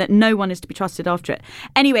and that no one is to be trusted after it.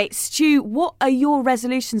 Anyway, Stu, what are your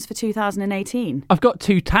resolutions for 2018? I've got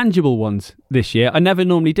 2 tangible ones this year. I never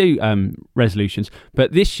normally do resolutions,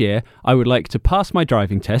 but this year I would like to pass my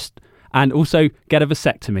driving test and also get a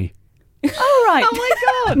vasectomy. All right. Oh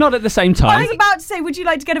my God. Not at the same I time. was about to say, would you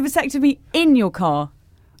like to get a vasectomy in your car?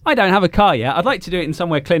 I don't have a car yet. I'd like to do it in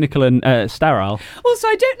somewhere clinical and sterile. Also,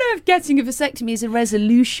 I don't know if getting a vasectomy is a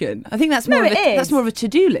resolution. I think that's more, No, of, it a, is. that's more of a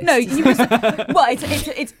to-do list. No, you was, well,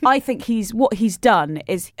 it's. I think what he's done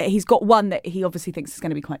is he's got one that he obviously thinks is going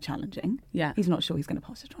to be quite challenging. Yeah. He's not sure he's going to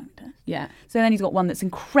pass his driving test. Yeah. So then he's got one that's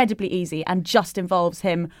incredibly easy and just involves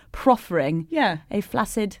him proffering Yeah. a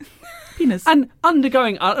flaccid penis. And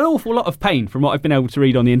undergoing an awful lot of pain from what I've been able to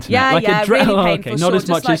read on the internet. Yeah, yeah, really painful, okay, not sure, as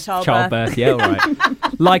much just like as childbirth. childbirth. Yeah, all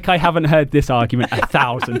right. Like I haven't heard this argument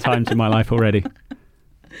 1,000 times in my life already.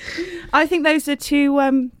 I think those are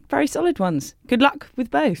 2 very solid ones. Good luck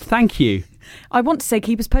with both. Thank you. I want to say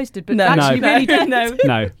keep us posted, but No. actually No. really don't. No.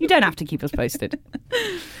 No. You don't have to keep us posted.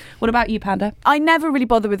 What about you, Panda? I never really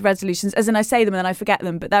bother with resolutions, as in I say them and then I forget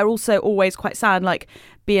them, but they're also always quite sad, like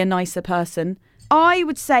be a nicer person. I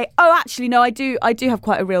would say, actually, no, I do have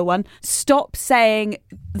quite a real one. Stop saying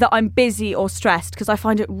that I'm busy or stressed, because I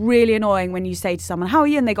find it really annoying when you say to someone, how are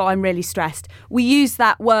you? And they go, I'm really stressed. We use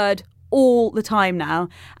that word all the time now.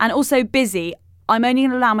 And also busy, I'm only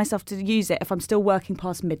going to allow myself to use it if I'm still working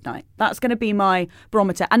past midnight. That's going to be my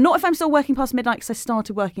barometer. And not if I'm still working past midnight because I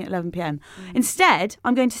started working at 11 p.m. Instead,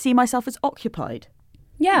 I'm going to see myself as occupied.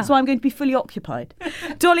 Yeah. So I'm going to be fully occupied.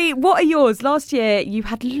 Dolly, what are yours? Last year you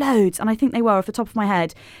had loads, and I think they were off the top of my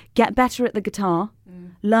head. Get better at the guitar,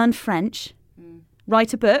 learn French,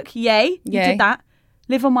 Write a book. Yay. You Yay. did that.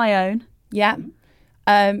 Live on my own. Yeah.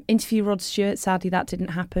 Interview Rod Stewart. Sadly, that didn't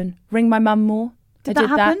happen. Ring my mum more. Did that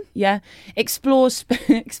happen? Yeah. Explore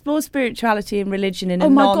spirituality and religion in Oh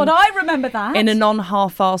my God, I remember that. in a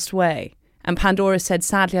non-half-assed way. And Pandora said,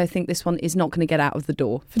 sadly, I think this one is not going to get out of the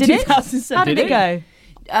door. For Did it? 2007. How did it go?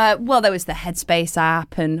 Well, there was the Headspace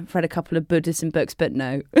app, and I've read a couple of Buddhism books, but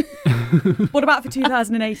no. What about for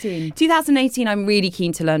 2018? 2018, I'm really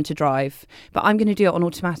keen to learn to drive, but I'm going to do it on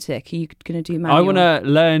automatic. Are you going to do manual? I want to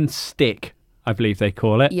learn stick, I believe they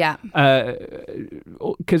call it. Yeah.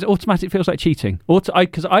 Because automatic feels like cheating.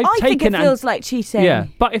 Because I've I think taken it feels like cheating. Yeah,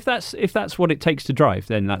 but if that's what it takes to drive,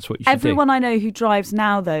 then that's what you should Everyone I know who drives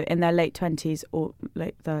now, though, in their late 20s or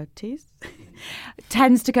late 30s,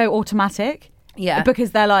 tends to go automatic. Yeah.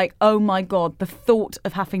 Because they're like, oh my God, the thought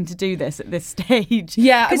of having to do this at this stage.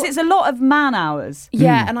 Yeah. Because it's a lot of man hours.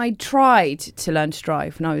 Yeah, and I tried to learn to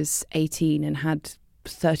drive when I was 18 and had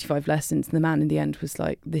 35 lessons, and the man in the end was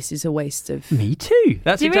like, this is a waste of... Me too.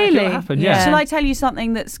 That's exactly what happened, yeah. Shall I tell you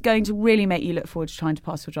something that's going to really make you look forward to trying to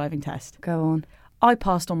pass your driving test? Go on. I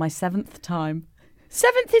passed on my 7th time.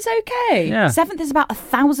 7th is okay. Yeah. 7th is about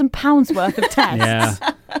 £1,000 worth of tests.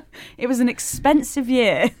 Yeah. It was an expensive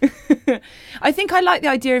year. I think I like the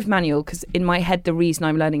idea of manual because in my head the reason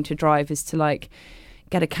I'm learning to drive is to like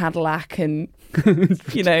get a Cadillac and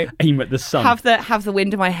aim at the sun. have the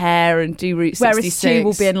wind in my hair and do Route 66. Whereas Stu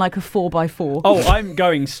will be in like a 4x4. Oh, I'm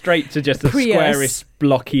going straight to just the Prius. squarest,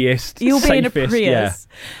 blockiest, You'll be in a safest, Prius.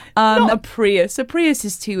 Yeah. Not a Prius. A Prius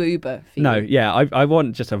is too Uber for No, you. yeah, I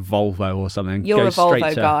want just a Volvo or something. You're Go a straight Volvo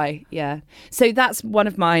to... guy, yeah. So that's one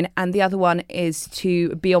of mine, and the other one is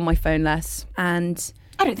to be on my phone less. And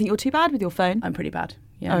I don't think you're too bad with your phone. I'm pretty bad.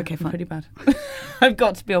 Yeah, Okay, fine. I'm pretty bad. I've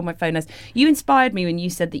got to be on my phone less. You inspired me when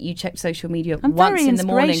you said that you check social media I'm once very in the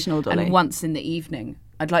morning inspirational, Dolly. and once in the evening.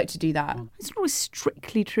 I'd like to do that. It's not always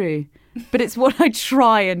strictly true, but it's what I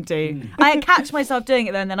try and do. I catch myself doing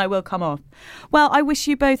it then, then I will come off. Well, I wish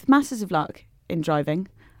you both masses of luck in driving.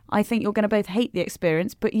 I think you're going to both hate the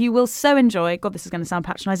experience, but you will so enjoy, God, this is going to sound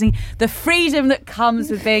patronising, the freedom that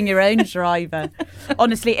comes with being your own driver.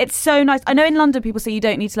 Honestly, it's so nice. I know in London people say you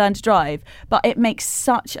don't need to learn to drive, but it makes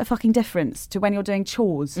such a fucking difference to when you're doing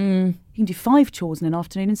chores. You can do 5 chores in an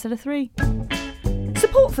afternoon instead of 3.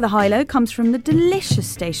 Support for the high-low comes from the delicious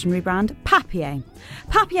stationery brand Papier.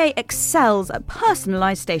 Papier excels at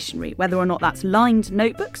personalised stationery, whether or not that's lined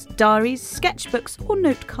notebooks, diaries, sketchbooks or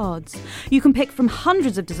note cards. You can pick from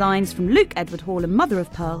hundreds of designs from Luke Edward Hall and Mother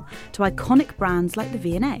of Pearl to iconic brands like the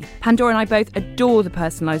V&A. Pandora and I both adore the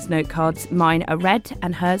personalised note cards. Mine are red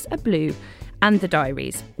and hers are blue. And the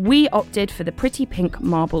diaries. We opted for the pretty pink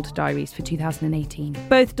marbled diaries for 2018.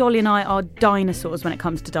 Both Dolly and I are dinosaurs when it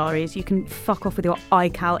comes to diaries. You can fuck off with your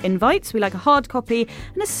iCal invites. We like a hard copy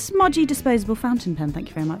and a smudgy disposable fountain pen. Thank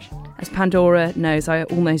you very much. As Pandora knows, I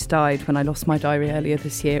almost died when I lost my diary earlier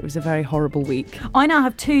this year. It was a very horrible week. I now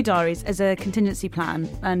have 2 diaries as a contingency plan,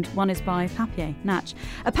 and one is by Papier, Natch.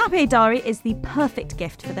 A Papier diary is the perfect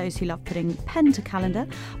gift for those who love putting pen to calendar,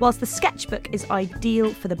 whilst the sketchbook is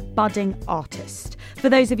ideal for the budding artist. For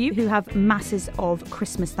those of you who have masses of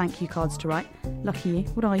Christmas thank you cards to write, lucky you,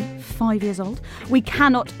 what are you, 5 years old? We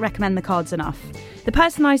cannot recommend the cards enough. The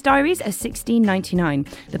personalised diaries are $16.99.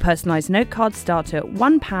 The personalised note cards start at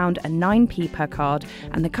 £1 and 9p per card,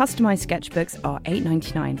 and the customised sketchbooks are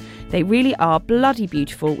 $8.99. They really are bloody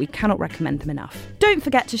beautiful. We cannot recommend them enough. Don't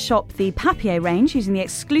forget to shop the Papier range using the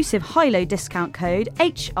exclusive high-low discount code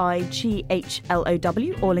HIGHLOW,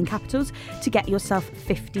 all in capitals, to get yourself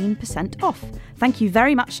 15% off. Thank you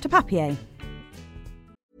very much to Papier.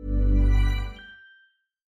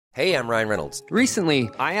 Hey, I'm Ryan Reynolds. Recently,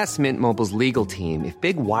 I asked Mint Mobile's legal team if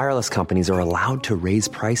big wireless companies are allowed to raise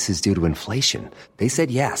prices due to inflation. They said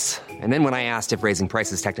yes. And then when I asked if raising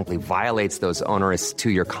prices technically violates those onerous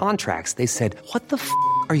 2-year contracts, they said, "What the f***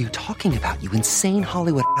 are you talking about, you insane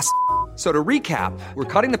Hollywood ass?" So to recap, we're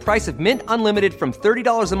cutting the price of Mint Unlimited from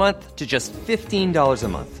 $30 a month to just $15 a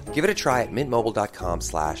month. Give it a try at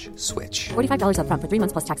mintmobile.com/switch. $45 up front for 3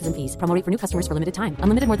 months plus taxes and fees. Promo rate for new customers for limited time.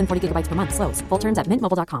 Unlimited more than 40 gigabytes per month. Slows full terms at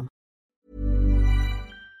mintmobile.com.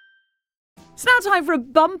 It's now time for a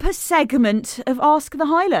bumper segment of Ask the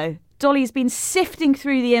High-Low. Dolly's been sifting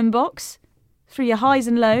through the inbox, through your highs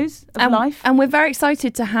and lows of life. And we're very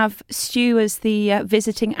excited to have Stu as the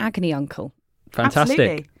visiting agony uncle. Fantastic.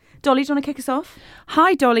 Absolutely. Dolly, do you want to kick us off?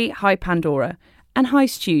 Hi, Dolly. Hi, Pandora. And hi,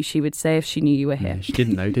 Stu, she would say if she knew you were here. Yeah, she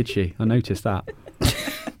didn't know, did she? I noticed that.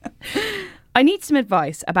 I need some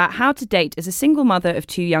advice about how to date as a single mother of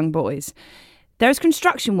 2 young boys. There is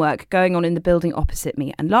construction work going on in the building opposite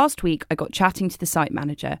me, and last week I got chatting to the site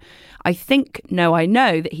manager. I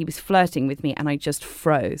know that he was flirting with me, and I just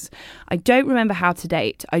froze. I don't remember how to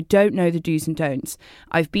date. I don't know the do's and don'ts.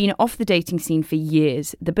 I've been off the dating scene for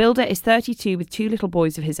years. The builder is 32 with 2 little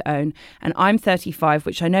boys of his own, and I'm 35,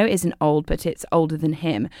 which I know isn't old, but it's older than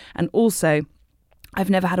him. And also, I've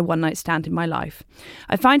never had a one-night stand in my life.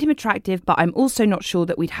 I find him attractive, but I'm also not sure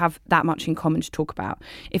that we'd have that much in common to talk about.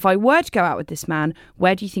 If I were to go out with this man,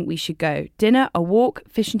 where do you think we should go? Dinner, a walk,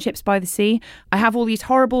 fish and chips by the sea? I have all these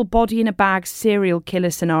horrible body-in-a-bag serial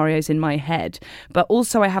killer scenarios in my head. But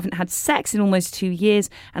also I haven't had sex in almost 2 years,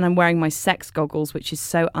 and I'm wearing my sex goggles, which is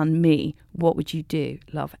so un-me. What would you do?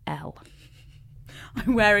 Love, Elle.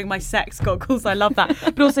 I'm wearing my sex goggles. I love that.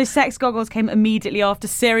 But also sex goggles came immediately after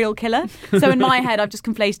serial killer. So in my head, I've just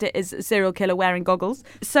conflated it as a serial killer wearing goggles.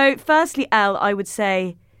 So firstly, Elle, I would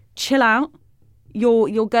say chill out.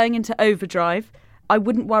 You're going into overdrive. I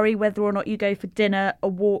wouldn't worry whether or not you go for dinner, a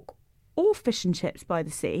walk, or fish and chips by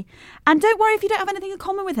the sea. And don't worry if you don't have anything in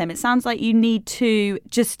common with him. It sounds like you need to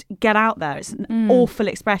just get out there. It's an awful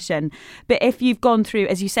expression. But if you've gone through,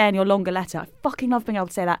 as you say in your longer letter, I fucking love being able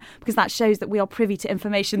to say that because that shows that we are privy to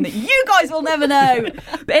information that you guys will never know.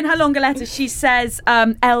 But in her longer letter, she says,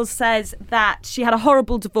 Elle says that she had a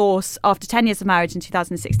horrible divorce after 10 years of marriage in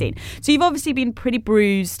 2016. So you've obviously been pretty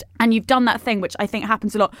bruised and you've done that thing, which I think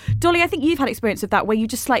happens a lot. Dolly, I think you've had experience of that where you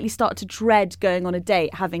just slightly start to dread going on a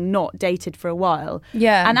date, having not dated for a while.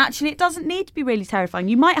 Yeah. And actually it doesn't need to be really terrifying.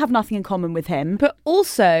 You might have nothing in common with him. But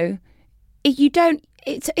also, if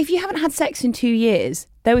you haven't had sex in 2 years,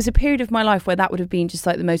 there was a period of my life where that would have been just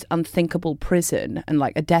like the most unthinkable prison and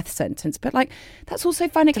like a death sentence. But like, that's also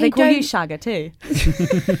fine. Do they call you Shagger too?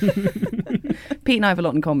 Pete and I have a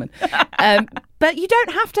lot in common. But you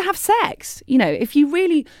don't have to have sex. You know, if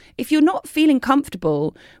you're not feeling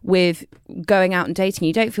comfortable with going out and dating,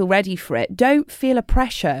 you don't feel ready for it, don't feel a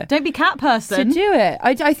pressure. Don't be cat person. To do it.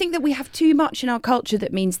 I think that we have too much in our culture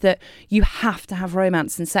that means that you have to have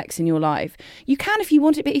romance and sex in your life. You can if you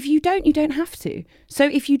want it, but if you don't, you don't have to.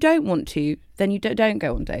 So if you don't want to, then you don't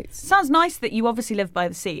go on dates. Sounds nice that you obviously live by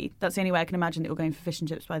the sea. That's the only way I can imagine that you're going for fish and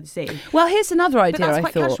chips by the sea. Well, here's another idea that's I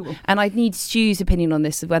quite thought, casual. and I'd need Stu's opinion on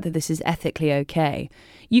this, of whether this is ethically okay.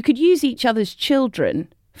 You could use each other's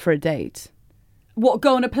children for a date. What,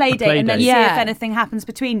 go on a play date and then see if anything happens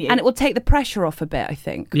between you? And it will take the pressure off a bit, I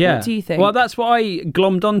think. Yeah. What do you think? Well, that's what I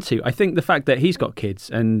glommed onto. I think the fact that he's got kids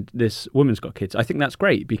and this woman's got kids, I think that's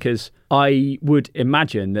great because I would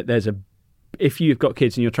imagine that if you've got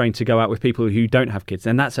kids and you're trying to go out with people who don't have kids,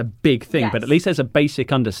 then that's a big thing. Yes. But at least there's a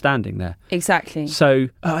basic understanding there. Exactly. So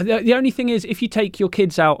the only thing is, if you take your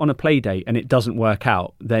kids out on a play date and it doesn't work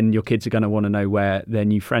out, then your kids are going to want to know where their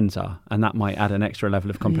new friends are, and that might add an extra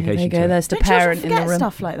level of complication. There you to go. it. There's the Don't parent children in the forget room.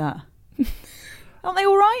 stuff like that? Aren't they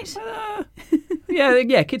all right?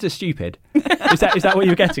 Yeah, kids are stupid. Is that what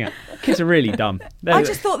you're getting at? Kids are really dumb. I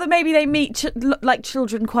just thought that maybe they meet like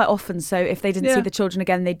children quite often, so if they didn't see the children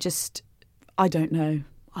again, they'd just... I don't know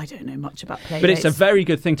much about play But dates. it's a very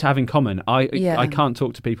good thing to have in common. I Yeah. can't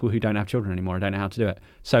talk to people who don't have children anymore. I don't know how to do it.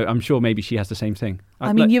 So I'm sure maybe she has the same thing.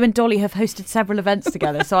 I mean, you and Dolly have hosted several events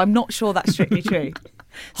together, so I'm not sure that's strictly true.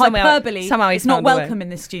 Somehow Hyperbole he's is not found a way. welcome in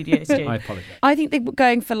this studio, Stu. I apologise. I think they're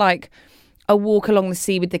going for like a walk along the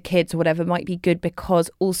sea with the kids or whatever might be good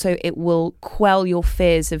because also it will quell your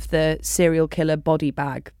fears of the serial killer body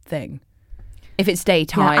bag thing. If it's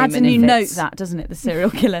daytime. Yeah, adds a and new if note, it's- that, doesn't it? The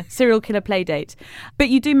serial killer play date. But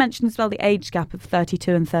you do mention as well the age gap of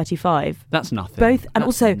 32 and 35. That's nothing. Both, and That's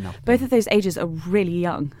also nothing. both of those ages are really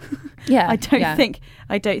young. Yeah. I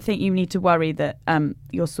don't think you need to worry that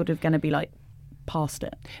you're sort of going to be like past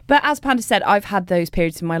it. But as Panda said, I've had those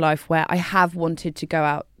periods in my life where I have wanted to go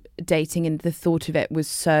out dating and the thought of it was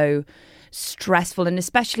so stressful. And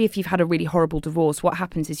especially if you've had a really horrible divorce, what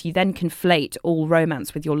happens is you then conflate all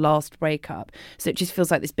romance with your last breakup. So it just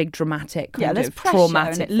feels like this big dramatic kind there's of pressure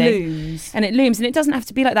traumatic and it thing. looms. And it looms. And it doesn't have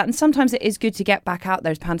to be like that. And sometimes it is good to get back out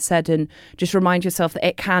there, as Panda said, and just remind yourself that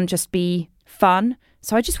it can just be fun.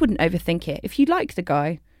 So I just wouldn't overthink it. If you like the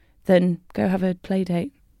guy, then go have a play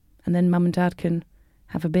date and then mum and dad can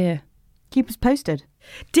have a beer. Keep us posted.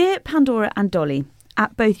 Dear Pandora and Dolly,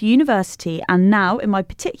 at both university and now in my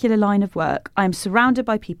particular line of work, I am surrounded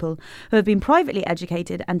by people who have been privately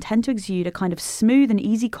educated and tend to exude a kind of smooth and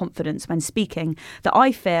easy confidence when speaking that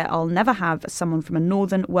I fear I'll never have as someone from a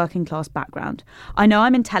northern working class background. I know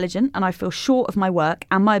I'm intelligent and I feel sure of my work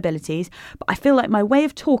and my abilities, but I feel like my way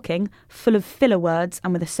of talking, full of filler words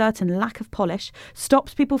and with a certain lack of polish,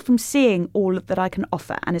 stops people from seeing all that I can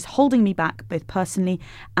offer and is holding me back both personally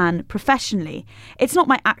and professionally. It's not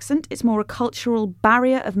my accent, it's more a cultural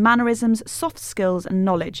barrier of mannerisms, soft skills and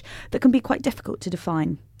knowledge that can be quite difficult to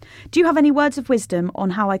define. Do you have any words of wisdom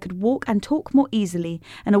on how I could walk and talk more easily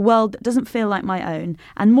in a world that doesn't feel like my own,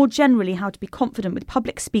 and more generally how to be confident with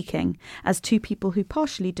public speaking as two people who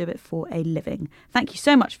partially do it for a living? Thank you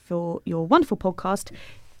so much for your wonderful podcast,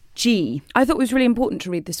 G. I thought it was really important to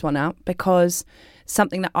read this one out because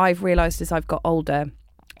something that I've realised as I've got older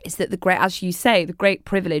is that as you say, the great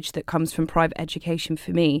privilege that comes from private education for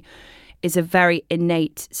me is a very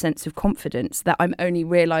innate sense of confidence that I'm only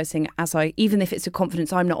realising even if it's a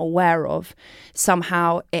confidence I'm not aware of,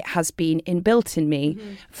 somehow it has been inbuilt in me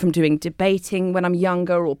from doing debating when I'm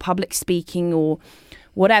younger or public speaking or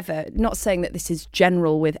whatever. Not saying that this is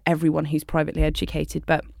general with everyone who's privately educated,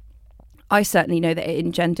 but I certainly know that it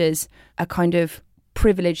engenders a kind of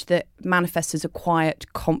privilege that manifests as a quiet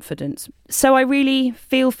confidence. So I really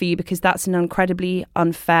feel for you because that's an incredibly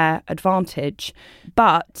unfair advantage.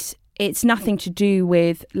 But it's nothing to do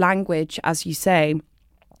with language, as you say.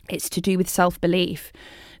 It's to do with self-belief.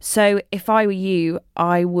 So if I were you,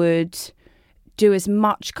 I would do as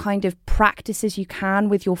much kind of practice as you can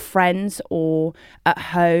with your friends or at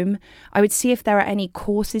home. I would see if there are any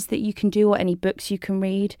courses that you can do or any books you can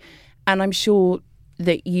read. And I'm sure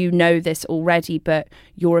that you know this already, but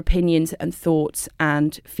your opinions and thoughts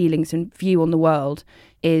and feelings and view on the world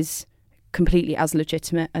is completely as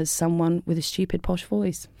legitimate as someone with a stupid posh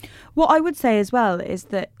voice. What I would say as well is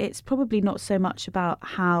that it's probably not so much about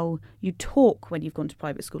how you talk when you've gone to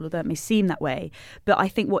private school, although it may seem that way. But I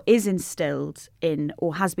think what is instilled in,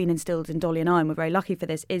 or has been instilled in Dolly and I, and we're very lucky for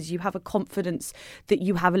this, is you have a confidence that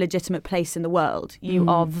you have a legitimate place in the world. You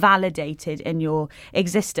are validated in your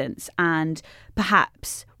existence. And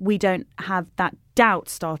perhaps we don't have that doubt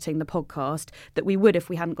starting the podcast that we would if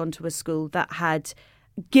we hadn't gone to a school that had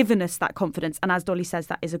given us that confidence. And as Dolly says,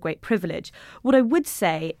 that is a great privilege. What I would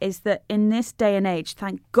say is that in this day and age,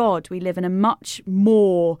 thank God, we live in a much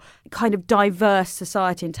more kind of diverse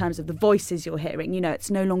society in terms of the voices you're hearing. You know,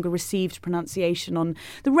 it's no longer received pronunciation on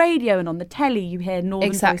the radio and on the telly. You hear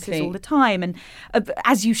northern voices all the time. And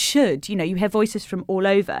as you should, you know, you hear voices from all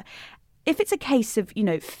over. If it's a case of, you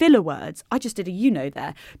know, filler words, I just did a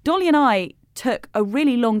there. Dolly and I took a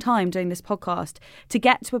really long time doing this podcast to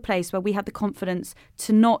get to a place where we had the confidence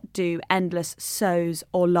to not do endless so's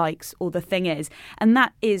or likes or the thing is. And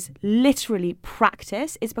that is literally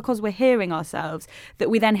practice. It's because we're hearing ourselves that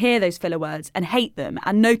we then hear those filler words and hate them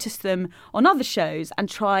and notice them on other shows and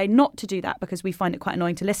try not to do that because we find it quite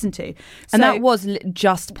annoying to listen to. And that was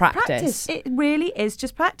just practice. It really is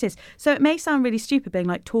just practice. So it may sound really stupid being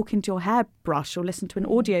like talking to your hairbrush or listen to an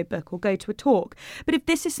audiobook or go to a talk. But if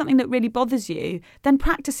this is something that really bothers you, then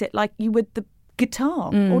practice it like you would the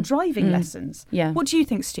guitar or driving lessons. Yeah. What do you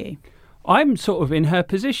think, Stu? I'm sort of in her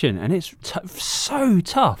position, and it's so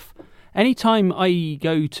tough. Anytime I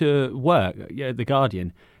go to work, The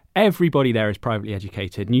Guardian, everybody there is privately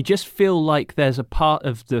educated, and you just feel like there's a part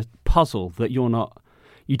of the puzzle that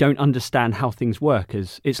you don't understand how things work.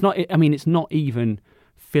 It's not even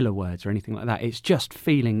filler words or anything like that. It's just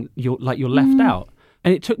feeling you're left out.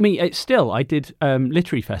 And it took me. I did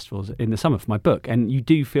literary festivals in the summer for my book, and you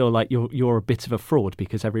do feel like you're a bit of a fraud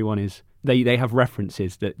because everyone is. They have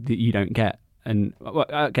references that you don't get, and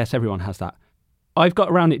I guess everyone has that. I've got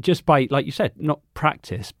around it just by, like you said, not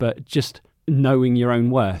practice, but just knowing your own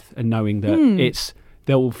worth and knowing that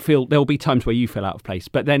there'll be times where you feel out of place,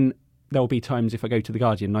 but then there'll be times if I go to The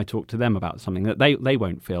Guardian and I talk to them about something that they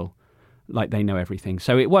won't feel like they know everything.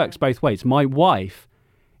 So it works both ways. My wife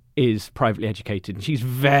is privately educated, and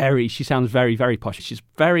she sounds very, very posh. She's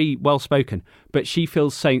very well spoken, but she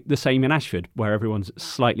feels the same in Ashford, where everyone's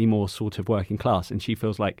slightly more sort of working class, and she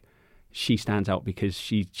feels like she stands out because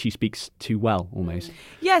she speaks too well, almost.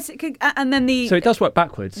 Yes, it could, and then so it does work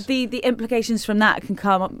backwards. The implications from that can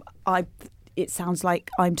come. It sounds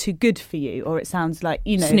like I'm too good for you, or it sounds like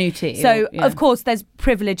snooty. So of course, there's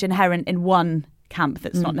privilege inherent in one camp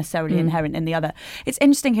that's not necessarily inherent in the other. It's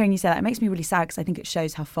interesting hearing you say that. It makes me really sad because I think it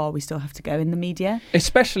shows how far we still have to go in the media.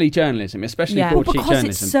 Especially journalism, especially broadsheet because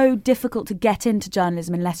journalism. It's so difficult to get into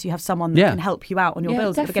journalism unless you have someone that can help you out on your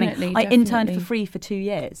bills at the beginning. I interned for free for 2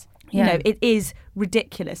 years. You know, it is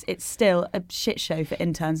ridiculous. It's still a shit show for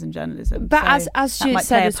interns in journalism. But so as Stu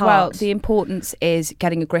said as well, the importance is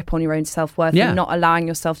getting a grip on your own self-worth and not allowing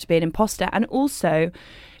yourself to be an imposter. And also,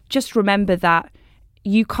 just remember that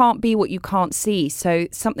you can't be what you can't see. So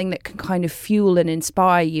something that can kind of fuel and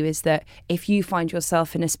inspire you is that if you find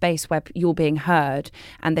yourself in a space where you're being heard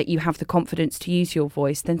and that you have the confidence to use your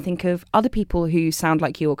voice, then think of other people who sound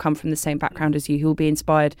like you or come from the same background as you who will be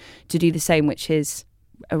inspired to do the same, which is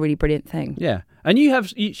a really brilliant thing. Yeah. And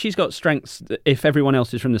she's got strengths that if everyone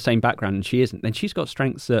else is from the same background and she isn't, then she's got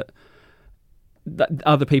strengths that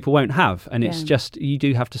other people won't have. And it's just, you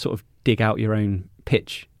do have to sort of dig out your own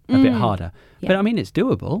pitch a bit harder. Yeah. But I mean, it's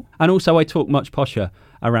doable. And also I talk much posher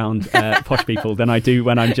around posh people than I do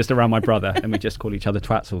when I'm just around my brother and we just call each other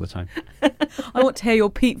twats all the time. I want to hear your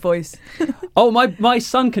Pete voice. Oh, my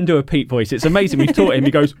son can do a Pete voice. It's amazing. We've taught him.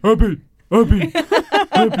 He goes, Abby.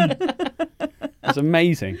 It's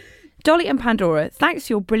amazing. Dolly and Pandora, thanks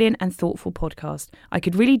for your brilliant and thoughtful podcast. I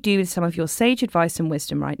could really do with some of your sage advice and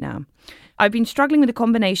wisdom right now. I've been struggling with a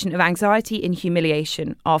combination of anxiety and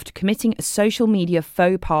humiliation after committing a social media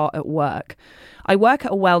faux pas at work. I work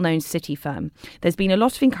at a well-known city firm. There's been a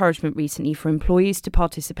lot of encouragement recently for employees to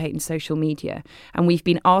participate in social media, and we've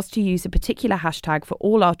been asked to use a particular hashtag for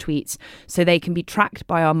all our tweets so they can be tracked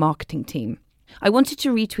by our marketing team. I wanted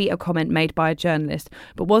to retweet a comment made by a journalist,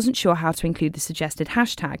 but wasn't sure how to include the suggested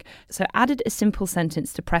hashtag, so added a simple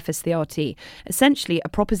sentence to preface the RT, essentially a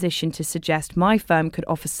proposition to suggest my firm could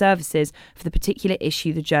offer services for the particular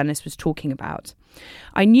issue the journalist was talking about.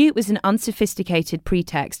 I knew it was an unsophisticated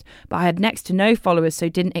pretext, but I had next to no followers, so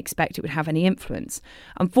didn't expect it would have any influence.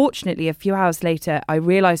 Unfortunately, a few hours later, I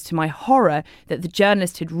realised to my horror that the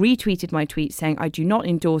journalist had retweeted my tweet saying I do not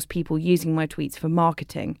endorse people using my tweets for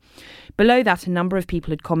marketing. Below that, a number of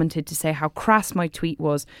people had commented to say how crass my tweet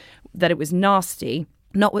was, that it was nasty,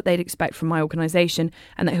 not what they'd expect from my organisation,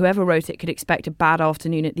 and that whoever wrote it could expect a bad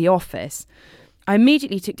afternoon at the office. I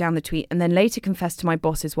immediately took down the tweet and then later confessed to my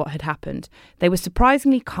bosses what had happened. They were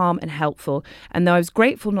surprisingly calm and helpful, and though I was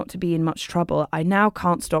grateful not to be in much trouble, I now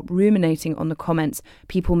can't stop ruminating on the comments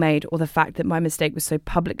people made or the fact that my mistake was so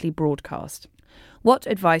publicly broadcast. What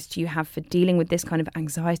advice do you have for dealing with this kind of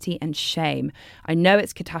anxiety and shame? I know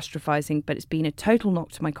it's catastrophizing, but it's been a total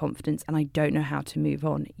knock to my confidence and I don't know how to move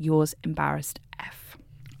on. Yours, Embarrassed F.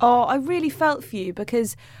 Oh, I really felt for you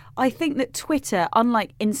because I think that Twitter,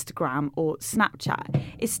 unlike Instagram or Snapchat,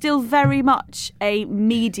 is still very much a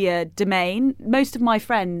media domain. Most of my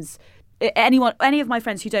friends, any of my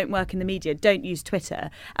friends who don't work in the media don't use Twitter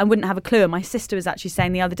and wouldn't have a clue. And my sister was actually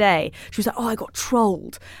saying the other day, she was like, oh, I got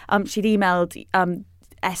trolled. She'd emailed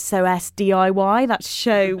SOS DIY, that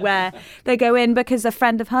show where they go in because a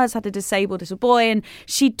friend of hers had a disabled little boy and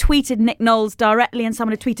she tweeted Nick Knowles directly and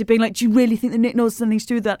someone had tweeted being like, do you really think that Nick Knowles has something to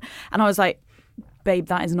do with that? And I was like, babe,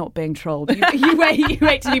 that is not being trolled. You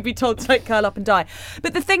wait till you be told to like curl up and die.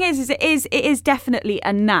 But the thing is it is definitely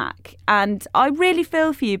a knack, and I really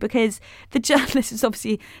feel for you because the journalist is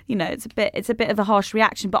obviously, it's a bit of a harsh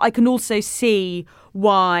reaction, but I can also see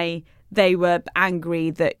why they were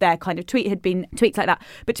angry that their kind of tweet had been tweaked like that.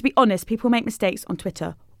 But to be honest, people make mistakes on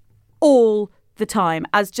Twitter all the time.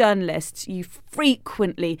 As journalists, you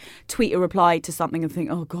frequently tweet a reply to something and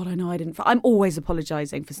think, oh God, I know I didn't. I'm always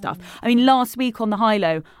apologising for stuff. I mean, last week on the High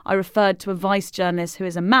Low, I referred to a Vice journalist who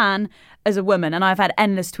is a man as a woman, and I've had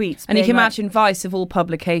endless tweets. And you can imagine Vice of all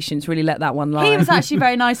publications really let that one lie. He was actually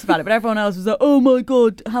very nice about it, but everyone else was like, oh my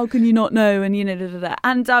God, how can you not know? And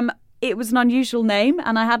And it was an unusual name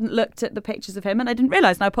and I hadn't looked at the pictures of him and I didn't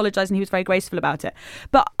realise, and I apologised and he was very graceful about it.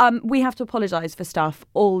 But we have to apologise for stuff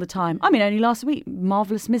all the time. I mean, only last week,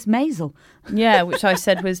 Marvellous Miss Maisel. Yeah, which I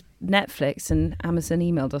said was Netflix and Amazon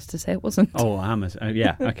emailed us to say it wasn't. Oh, Amazon.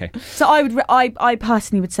 Yeah, okay. So I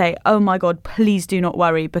personally would say, oh my God, please do not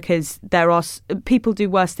worry, because people do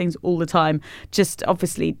worse things all the time. Just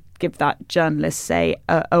obviously give that journalist, say,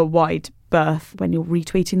 a wide berth when you're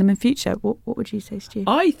retweeting them in future. What would you say, Stu?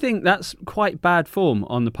 I think that's quite bad form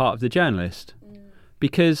on the part of the journalist,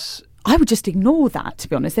 because I would just ignore that, to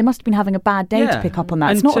be honest. They must have been having a bad day to pick up on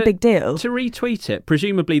that. It's not a big deal. To retweet it,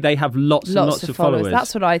 presumably they have lots and lots of followers.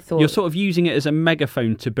 That's what I thought. You're sort of using it as a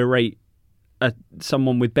megaphone to berate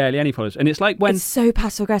someone with barely any followers. And it's like when... It's so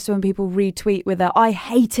passive-aggressive when people retweet with a... I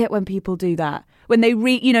hate it when people do that. When they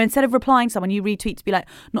instead of replying to someone, you retweet to be like,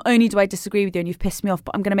 not only do I disagree with you and you've pissed me off,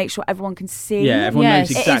 but I'm going to make sure everyone can see. Yeah, everyone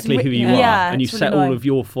knows exactly who you are. Yeah, and you set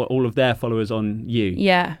all of their followers on you.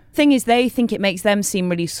 Yeah. Thing is, they think it makes them seem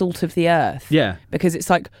really salt of the earth. Yeah. Because it's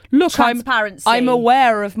like, look, transparency. I'm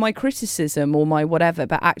aware of my criticism or my whatever,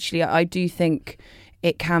 but actually I do think...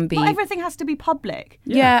 It can be... Not everything has to be public.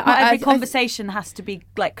 Yeah. Not every conversation has to be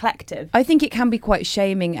like collective. I think it can be quite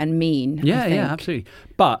shaming and mean. Yeah, absolutely.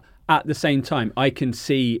 But at the same time, I can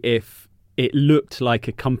see if it looked like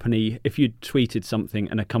a company, if you'd tweeted something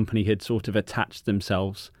and a company had sort of attached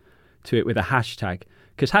themselves to it with a hashtag.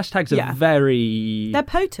 Because hashtags are very... They're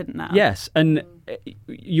potent now. Yes, and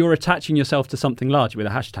you're attaching yourself to something large with a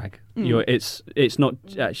hashtag. It's not...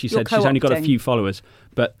 she said she's only got a few followers,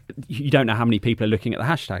 but you don't know how many people are looking at the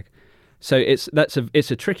hashtag. So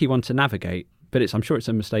it's a tricky one to navigate. But I'm sure it's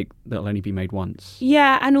a mistake that'll only be made once.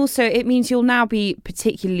 Yeah, and also it means you'll now be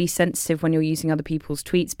particularly sensitive when you're using other people's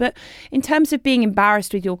tweets. But in terms of being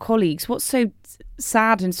embarrassed with your colleagues, what's so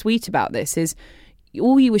sad and sweet about this is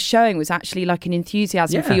all you were showing was actually like an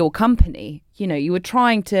enthusiasm for your company. You know, you were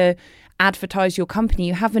trying to advertise your company.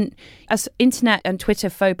 You haven't, as internet and Twitter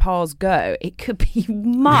faux pas go, it could be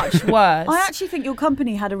much worse. I actually think your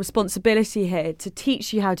company had a responsibility here to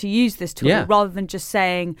teach you how to use this tool rather than just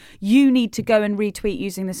saying you need to go and retweet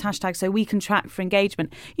using this hashtag so we can track for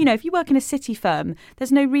engagement. You know, if you work in a city firm,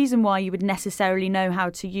 there's no reason why you would necessarily know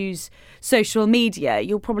how to use social media.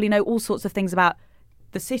 You'll probably know all sorts of things about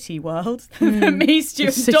the city world. The Me, Stu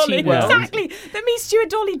and Dolly. World. Exactly. The Me, Stu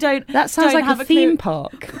and Dolly don't. That sounds don't like a theme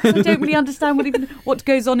park. I don't really understand what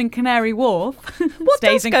goes on in Canary Wharf. What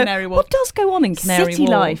does go on in Canary Wharf? City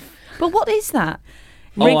life. But what is that?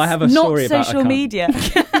 I have a story about social media.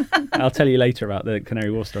 I'll tell you later about the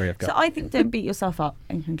Canary Wharf story I've got. So I think don't beat yourself up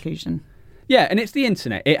in conclusion. Yeah, and it's the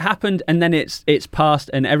internet. It happened and then it's passed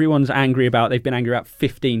and everyone's angry about, they've been angry about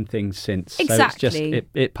 15 things since. Exactly. So it's just,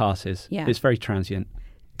 it passes. Yeah. It's very transient.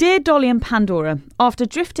 Dear Dolly and Pandora, after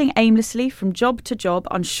drifting aimlessly from job to job,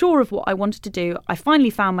 unsure of what I wanted to do, I finally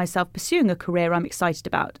found myself pursuing a career I'm excited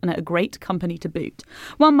about and at a great company to boot.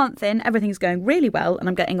 1 month in, everything's going really well and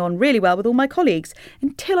I'm getting on really well with all my colleagues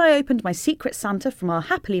until I opened my secret Santa from our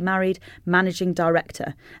happily married managing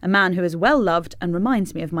director, a man who is well loved and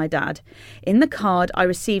reminds me of my dad. In the card I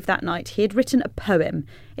received that night, he had written a poem.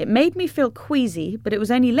 It made me feel queasy, but it was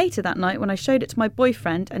only later that night when I showed it to my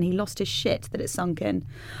boyfriend and he lost his shit that it sunk in.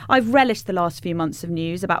 I've relished the last few months of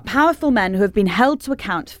news about powerful men who have been held to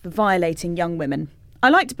account for violating young women. I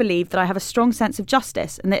like to believe that I have a strong sense of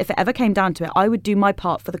justice and that if it ever came down to it, I would do my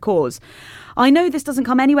part for the cause. I know this doesn't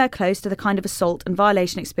come anywhere close to the kind of assault and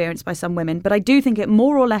violation experienced by some women, but I do think it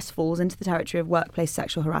more or less falls into the territory of workplace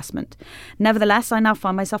sexual harassment. Nevertheless, I now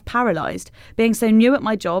find myself paralysed. Being so new at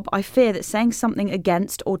my job, I fear that saying something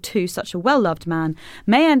against or to such a well-loved man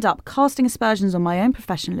may end up casting aspersions on my own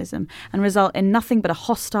professionalism and result in nothing but a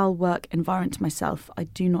hostile work environment to myself. I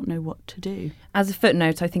do not know what to do. As a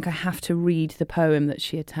footnote, I think I have to read the poem that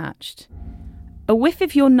she attached. A whiff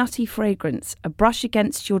of your nutty fragrance, a brush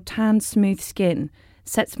against your tanned smooth skin,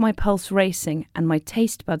 sets my pulse racing and my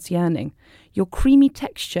taste buds yearning. Your creamy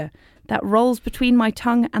texture that rolls between my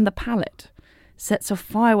tongue and the palate sets off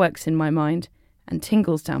fireworks in my mind and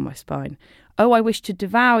tingles down my spine. Oh, I wish to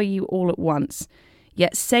devour you all at once,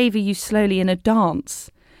 yet savour you slowly in a dance.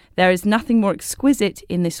 There is nothing more exquisite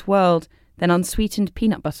in this world than unsweetened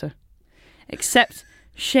peanut butter, except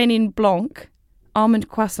Chenin Blanc, almond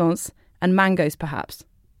croissants, and mangoes, perhaps.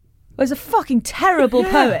 It was a fucking terrible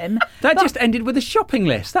poem. That just ended with a shopping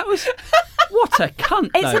list. That was... What a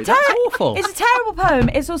cunt, though. That's awful. It's a terrible poem.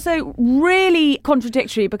 It's also really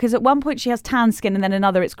contradictory because at one point she has tan skin and then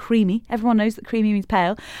another it's creamy. Everyone knows that creamy means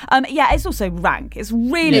pale. It's also rank. It's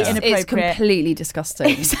really inappropriate. It's completely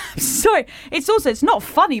disgusting. Sorry. It's not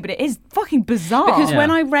funny, but it is fucking bizarre. Because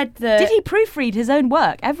when I read Did he proofread his own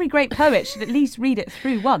work? Every great poet should at least read it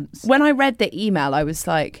through once. When I read the email, I was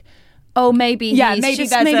like... Oh, maybe he's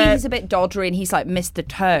a bit doddery and he's like missed the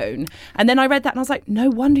tone. And then I read that and I was like, no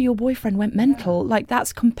wonder your boyfriend went mental. Like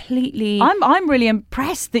that's completely. I'm really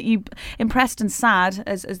impressed that impressed and sad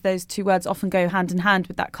as those two words often go hand in hand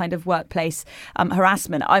with that kind of workplace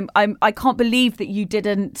harassment. I can't believe that you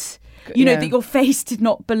didn't. That your face did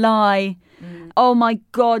not belie. Oh my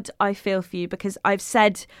God, I feel for you because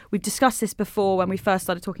we've discussed this before when we first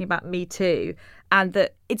started talking about Me Too, and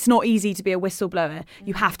that it's not easy to be a whistleblower.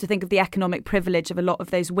 You have to think of the economic privilege of a lot of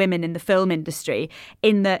those women in the film industry,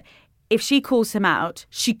 in that if she calls him out,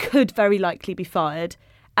 she could very likely be fired.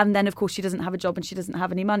 And then, of course, she doesn't have a job and she doesn't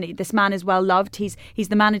have any money. This man is well loved. He's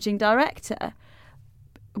the managing director.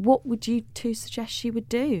 What would you two suggest she would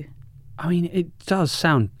do? I mean, it does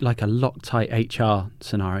sound like a Loctite HR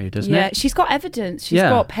scenario, doesn't it? Yeah, she's got evidence. She's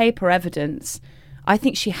got paper evidence. I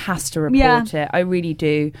think she has to report it. I really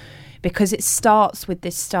do. Because it starts with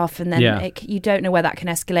this stuff and then you don't know where that can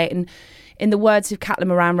escalate. And in the words of Caitlin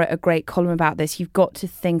Moran, wrote a great column about this, you've got to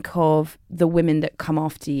think of the women that come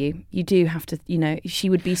after you. You do have to, she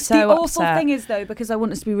would be so upset. The awful thing is, though, because I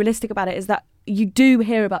want us to be realistic about it, is that you do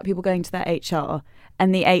hear about people going to their HR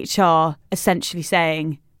and the HR essentially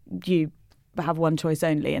saying, you have one choice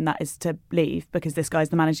only, and that is to leave because this guy's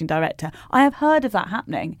the managing director. I have heard of that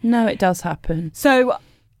happening. No, it does happen. So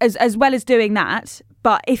as well as doing that,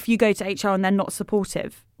 but if you go to HR and they're not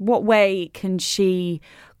supportive, what way can she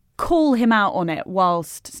call him out on it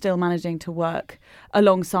whilst still managing to work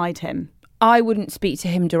alongside him? I wouldn't speak to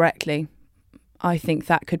him directly. I think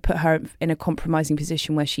that could put her in a compromising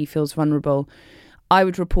position where she feels vulnerable. I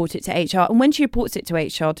would report it to HR. And when she reports it to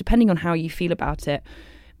HR, depending on how you feel about it,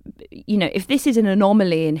 you know, if this is an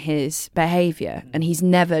anomaly in his behaviour and he's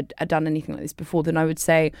never done anything like this before, then I would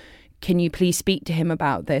say, can you please speak to him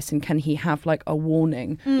about this, and can he have like a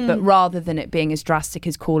warning? But rather than it being as drastic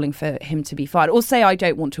as calling for him to be fired, or say I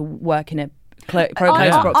don't want to work in a close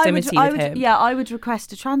proximity with him. Yeah, I would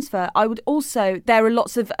request a transfer. I would also, there are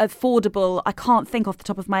lots of affordable, I can't think off the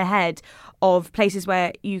top of my head of places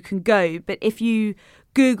where you can go, but if you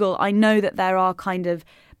Google, I know that there are kind of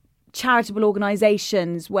charitable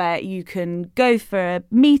organisations where you can go for a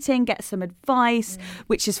meeting, get some advice,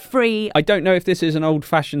 which is free. I don't know if this is an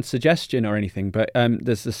old-fashioned suggestion or anything, but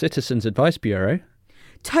there's the Citizens Advice Bureau.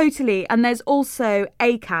 Totally. And there's also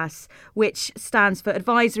ACAS, which stands for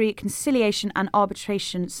Advisory, Conciliation and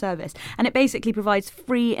Arbitration Service. And it basically provides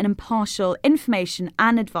free and impartial information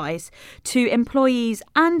and advice to employees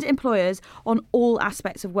and employers on all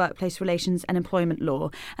aspects of workplace relations and employment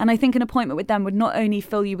law. And I think an appointment with them would not only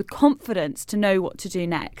fill you with confidence to know what to do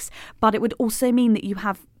next, but it would also mean that you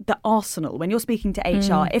have the arsenal when you're speaking to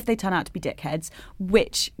HR, if they turn out to be dickheads,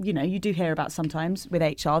 which, you know, you do hear about sometimes with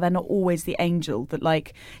HR. They're not always the angel that,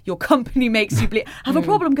 like, your company makes you believe. Have a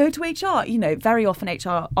problem, go to HR. You know, very often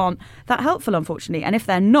HR aren't that helpful, unfortunately. And if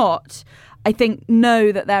they're not, I think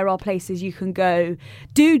know that there are places you can go.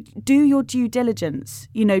 Do your due diligence.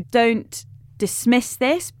 You know, don't dismiss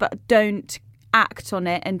this, but don't act on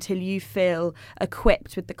it until you feel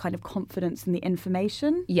equipped with the kind of confidence and the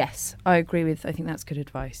information. Yes, I think that's good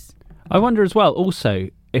advice. I wonder as well, also,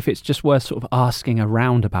 if it's just worth sort of asking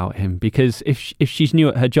around about him, because if she's new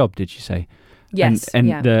at her job, did you say? Yes, and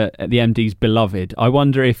the MD's beloved. I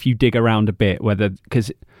wonder if you dig around a bit, whether, because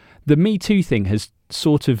the Me Too thing has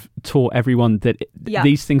sort of taught everyone that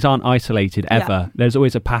these things aren't isolated ever. Yeah. There's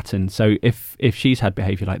always a pattern. So if she's had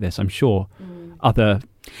behaviour like this, I'm sure other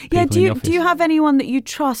people do you have anyone that you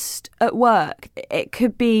trust at work? It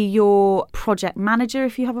could be your project manager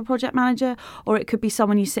if you have a project manager, or it could be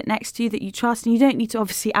someone you sit next to that you trust, and you don't need to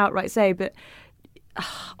obviously outright say, but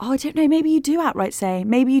I don't know, maybe you do outright say.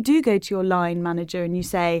 Maybe you do go to your line manager and you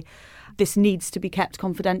say, this needs to be kept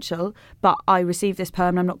confidential, but I received this perm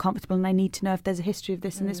and I'm not comfortable and I need to know if there's a history of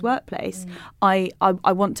this in this workplace. I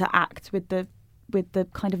want to act with the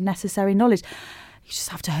kind of necessary knowledge. You just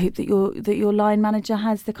have to hope that your line manager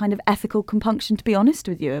has the kind of ethical compunction to be honest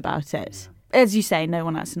with you about it. As you say, no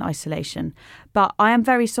one acts in isolation. But I am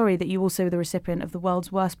very sorry that you also were the recipient of the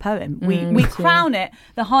world's worst poem. We crown it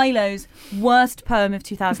the High-Lo's worst poem of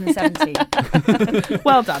 2017.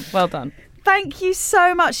 Well done. Thank you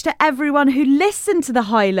so much to everyone who listened to the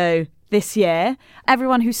High-Lo this year,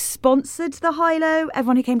 everyone who sponsored the High-Lo,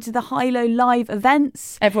 everyone who came to the High-Lo live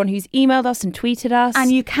events, everyone who's emailed us and tweeted us.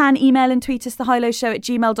 And you can email and tweet us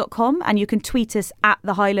thehighloshow@gmail.com, and you can tweet us at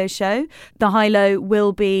the High-Lo Show. The High-Lo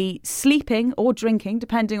will be sleeping or drinking,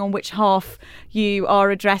 depending on which half you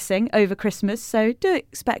are addressing over Christmas, so do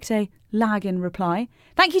expect a lag in reply.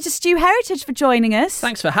 Thank you to Stu Heritage for joining us.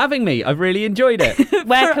 Thanks for having me. I've really enjoyed it.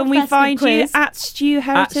 Where can we find you? At Stu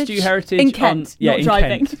Heritage? At Stu Heritage. In Kent, not in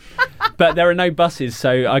driving. Kent. But there are no buses,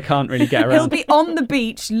 so I can't really get around. He'll be on the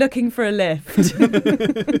beach looking for a lift.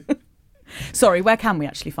 Sorry, where can we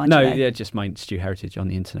actually find you? No, just my Stu Heritage on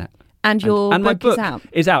the internet. And your my book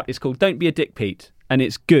is out? It's called Don't Be a Dick, Pete. And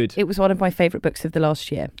it's good. It was one of my favourite books of the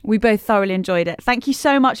last year. We both thoroughly enjoyed it. Thank you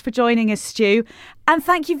so much for joining us, Stu. And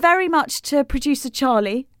thank you very much to producer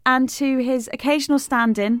Charlie and to his occasional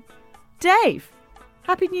stand-in, Dave.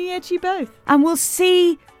 Happy New Year to you both. And we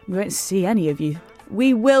won't see any of you.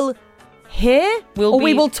 We will hear,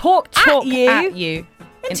 we will talk at you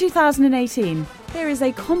in 2018. There is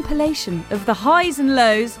a compilation of the highs and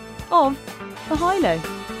lows of the High-Lo.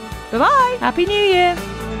 Bye-bye. Happy New Year.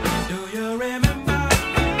 Do you remember?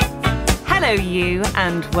 Hello, you,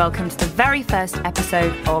 and welcome to the very first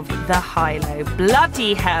episode of The High-Lo.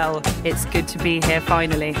 Bloody hell, it's good to be here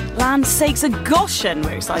finally. Land's sakes of Goshen,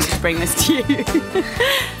 we're excited to bring this to you.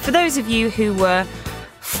 For those of you who were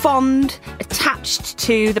attached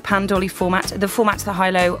to the Pandolly format, the format to The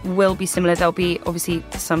High-Lo will be similar. There'll be obviously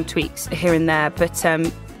some tweaks here and there, but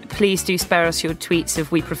please do spare us your tweets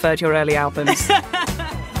if we preferred your early albums.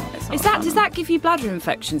 Does that give you bladder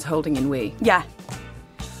infections holding in wee? Yeah.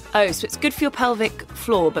 Oh, so it's good for your pelvic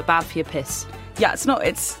floor, but bad for your piss. Yeah, it's not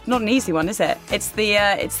an easy one, is it? It's the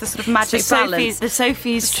sort of magic balance. The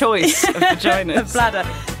Sophie's choice of vaginas. Of bladder.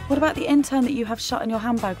 What about the intern that you have shut in your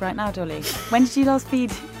handbag right now, Dolly? When did you last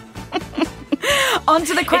feed? On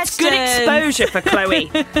to the questions. It's good exposure for Chloe.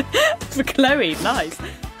 For Chloe, nice.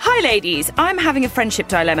 Hi ladies, I'm having a friendship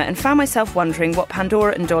dilemma and found myself wondering what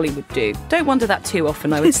Pandora and Dolly would do. Don't wonder that too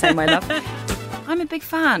often, I would say, my love. I'm a big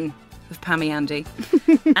fan of Pammy Andy.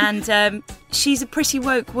 And she's a pretty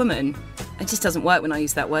woke woman. It just doesn't work when I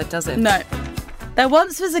use that word, does it? No. There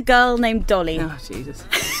once was a girl named Dolly. Oh, Jesus.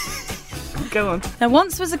 Go on. There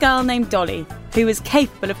once was a girl named Dolly who was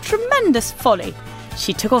capable of tremendous folly.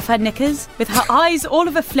 She took off her knickers with her eyes all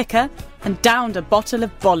of a flicker and downed a bottle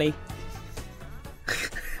of Bolly.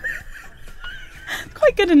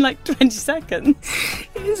 Quite good in like 20 seconds.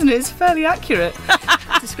 Isn't it? It's fairly accurate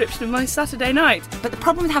description of my Saturday night. But the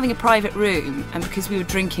problem with having a private room, and because we were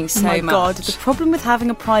drinking so much... Oh my God, the problem with having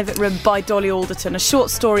a private room by Dolly Alderton, a short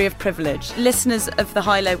story of privilege. Listeners of the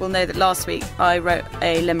High Low will know that last week I wrote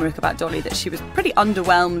a limerick about Dolly that she was pretty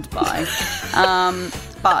underwhelmed by.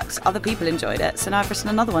 But other people enjoyed it, so now I've written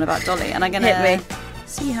another one about Dolly, and I'm going to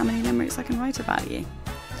see how many limericks I can write about you.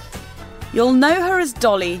 You'll know her as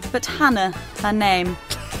Dolly, but Hannah, her name,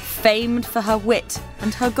 famed for her wit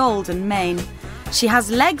and her golden mane. She has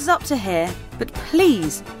legs up to here, but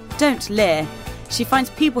please don't leer. She finds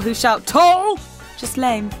people who shout tall just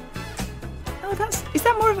lame. Oh, is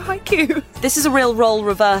that more of a haiku? This is a real role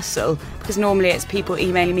reversal, because normally it's people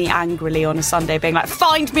emailing me angrily on a Sunday being like,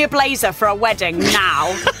 find me a blazer for a wedding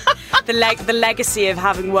now. The legacy of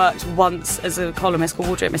having worked once as a columnist called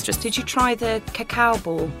Wardrobe Mistress. Did you try the cacao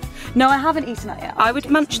ball? No, I haven't eaten that yet. I would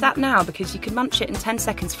munch that now, because you can munch it in 10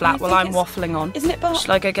 seconds flat while I'm waffling on. Isn't it bar?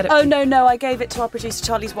 Shall I go get it? Oh, no, I gave it to our producer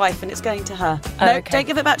Charlie's wife and it's going to her. No, okay. Don't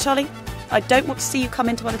give it back, Charlie. I don't want to see you come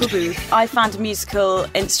into our little booth. I found a musical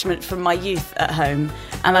instrument from my youth at home,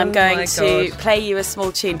 and I'm going to play you a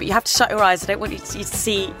small tune, but you have to shut your eyes. I don't want you to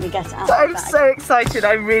see me get it out. I'm so excited.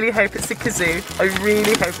 I really hope it's a kazoo.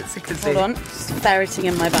 Hold on. Just ferreting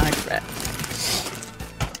in my bag for it.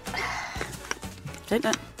 Don't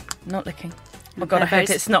know. Not looking. Oh God, I hope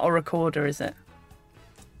it's not a recorder, is it?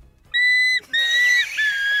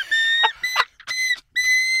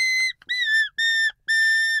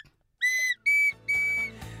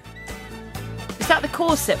 Is that the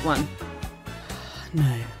corset one?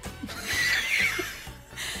 No.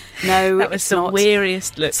 No, that was the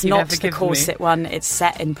weariest look it's you've not ever the given corset me. one. It's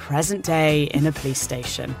set in present day in a police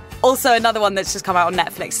station. Also, another one that's just come out on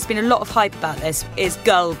Netflix. There's been a lot of hype about this. Is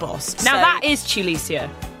Girl Boss. Now that is Tulicia.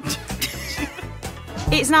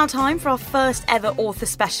 It's now time for our first ever author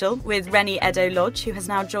special with Rennie Edo Lodge, who has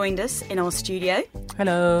now joined us in our studio.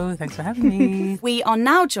 Hello, thanks for having me. We are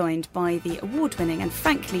now joined by the award-winning and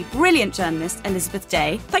frankly brilliant journalist Elizabeth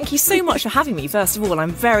Day. Thank you so much for having me. First of all,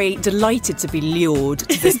 I'm very delighted to be lured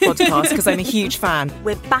to this podcast because I'm a huge fan.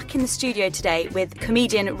 We're back in the studio today with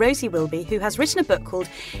comedian Rosie Wilby, who has written a book called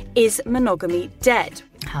Is Monogamy Dead?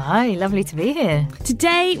 Hi, lovely to be here.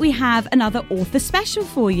 Today we have another author special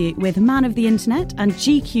for you with man of the internet and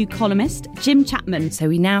GQ columnist Jim Chapman. So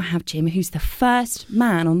we now have Jim, who's the first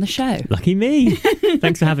man on the show. Lucky me.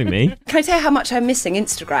 Thanks for having me. Can I tell you how much I'm missing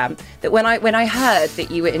Instagram? That when I heard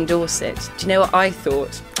that you were in Dorset, do you know what I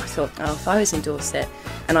thought? I thought, oh, if I was in Dorset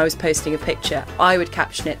and I was posting a picture, I would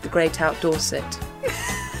caption it, The Great Out Dorset.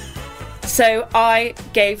 So I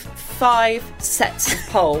gave 5 sets of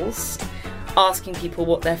polls asking people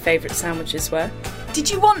what their favourite sandwiches were.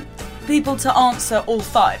 Did you want people to answer all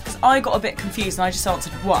 5? Because I got a bit confused and I just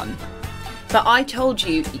answered 1. But I told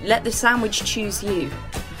you, let the sandwich choose you.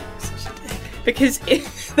 Because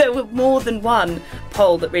if there were more than one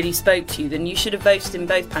poll that really spoke to you, then you should have voted in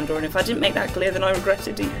both, Pandora. And if I didn't make that clear, then I regret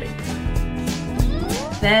it deeply.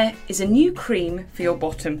 There is a new cream for your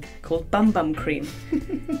bottom called Bum Bum Cream.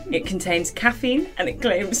 It contains caffeine and it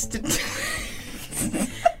claims to...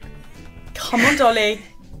 Come on, Dolly.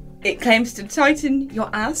 It claims to tighten your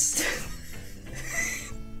ass,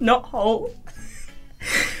 not whole,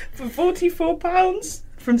 for £44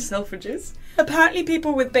 from Selfridges. Apparently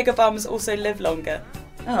people with bigger bums also live longer.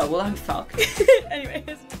 Oh, well, I'm fucked.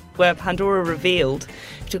 Anyways. Where Pandora revealed,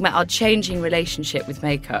 we're talking about our changing relationship with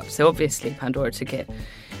makeup. So obviously Pandora took it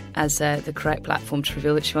as the correct platform to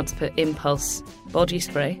reveal that she wants to put Impulse body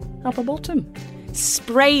spray up her bottom.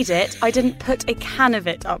 Sprayed it. I didn't put a can of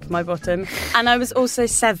it up my bottom. And I was also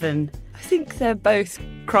 7. I think they're both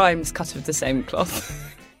crimes cut of the same cloth.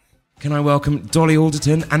 Can I welcome Dolly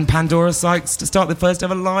Alderton and Pandora Sykes to start the first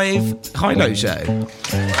ever live High Low show?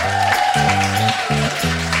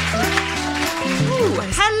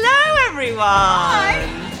 Hello, everyone.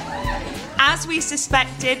 Hi. As we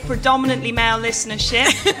suspected, predominantly male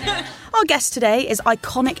listenership. Our guest today is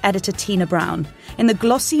iconic editor Tina Brown. In the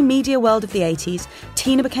glossy media world of the 80s,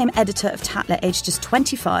 Tina became editor of Tatler aged just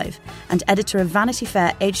 25 and editor of Vanity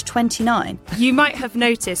Fair aged 29. You might have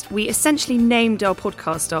noticed we essentially named our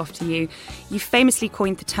podcast after you. You famously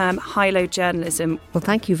coined the term high-low journalism. Well,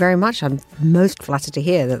 thank you very much. I'm most flattered to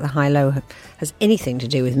hear that the high-low has anything to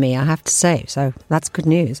do with me, I have to say. So that's good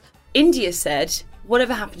news. India said,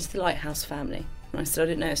 whatever happened to the Lighthouse family? And I said, I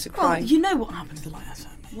didn't know, so cry. Well, you know what happened to the Lighthouse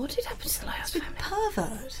family. What did happen to the Lighthouse family?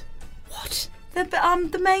 Pervert. What?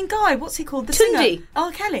 The main guy, what's he called? The Tundi. singer.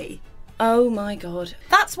 R. Kelly. Oh my God.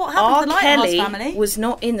 That's what happened to the Lighthouse Kelly family. Was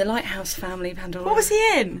not in the Lighthouse family, Pandora. What was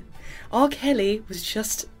he in? R. Kelly was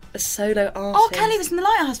just a solo artist. R. Kelly was in the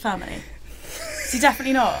Lighthouse family. Is he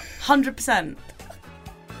definitely not? 100%.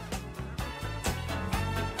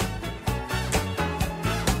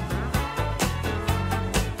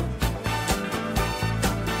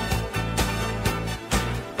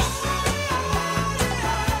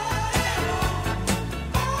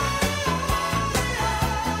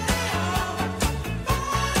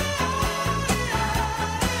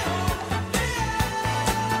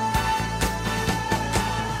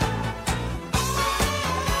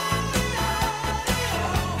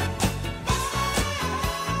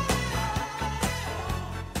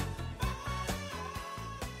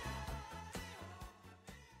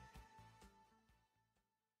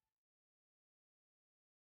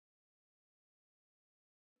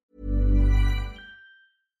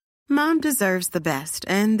 Mom deserves the best,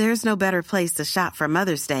 and there's no better place to shop for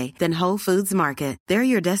Mother's Day than Whole Foods Market. They're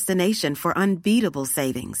your destination for unbeatable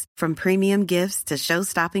savings, from premium gifts to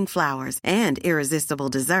show-stopping flowers and irresistible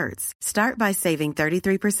desserts. Start by saving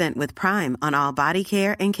 33% with Prime on all body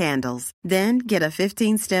care and candles. Then get a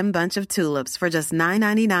 15-stem bunch of tulips for just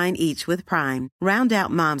 $9.99 each with Prime. Round out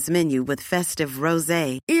Mom's menu with festive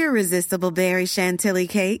rosé, irresistible berry chantilly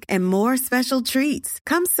cake, and more special treats.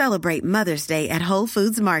 Come celebrate Mother's Day at Whole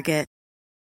Foods Market.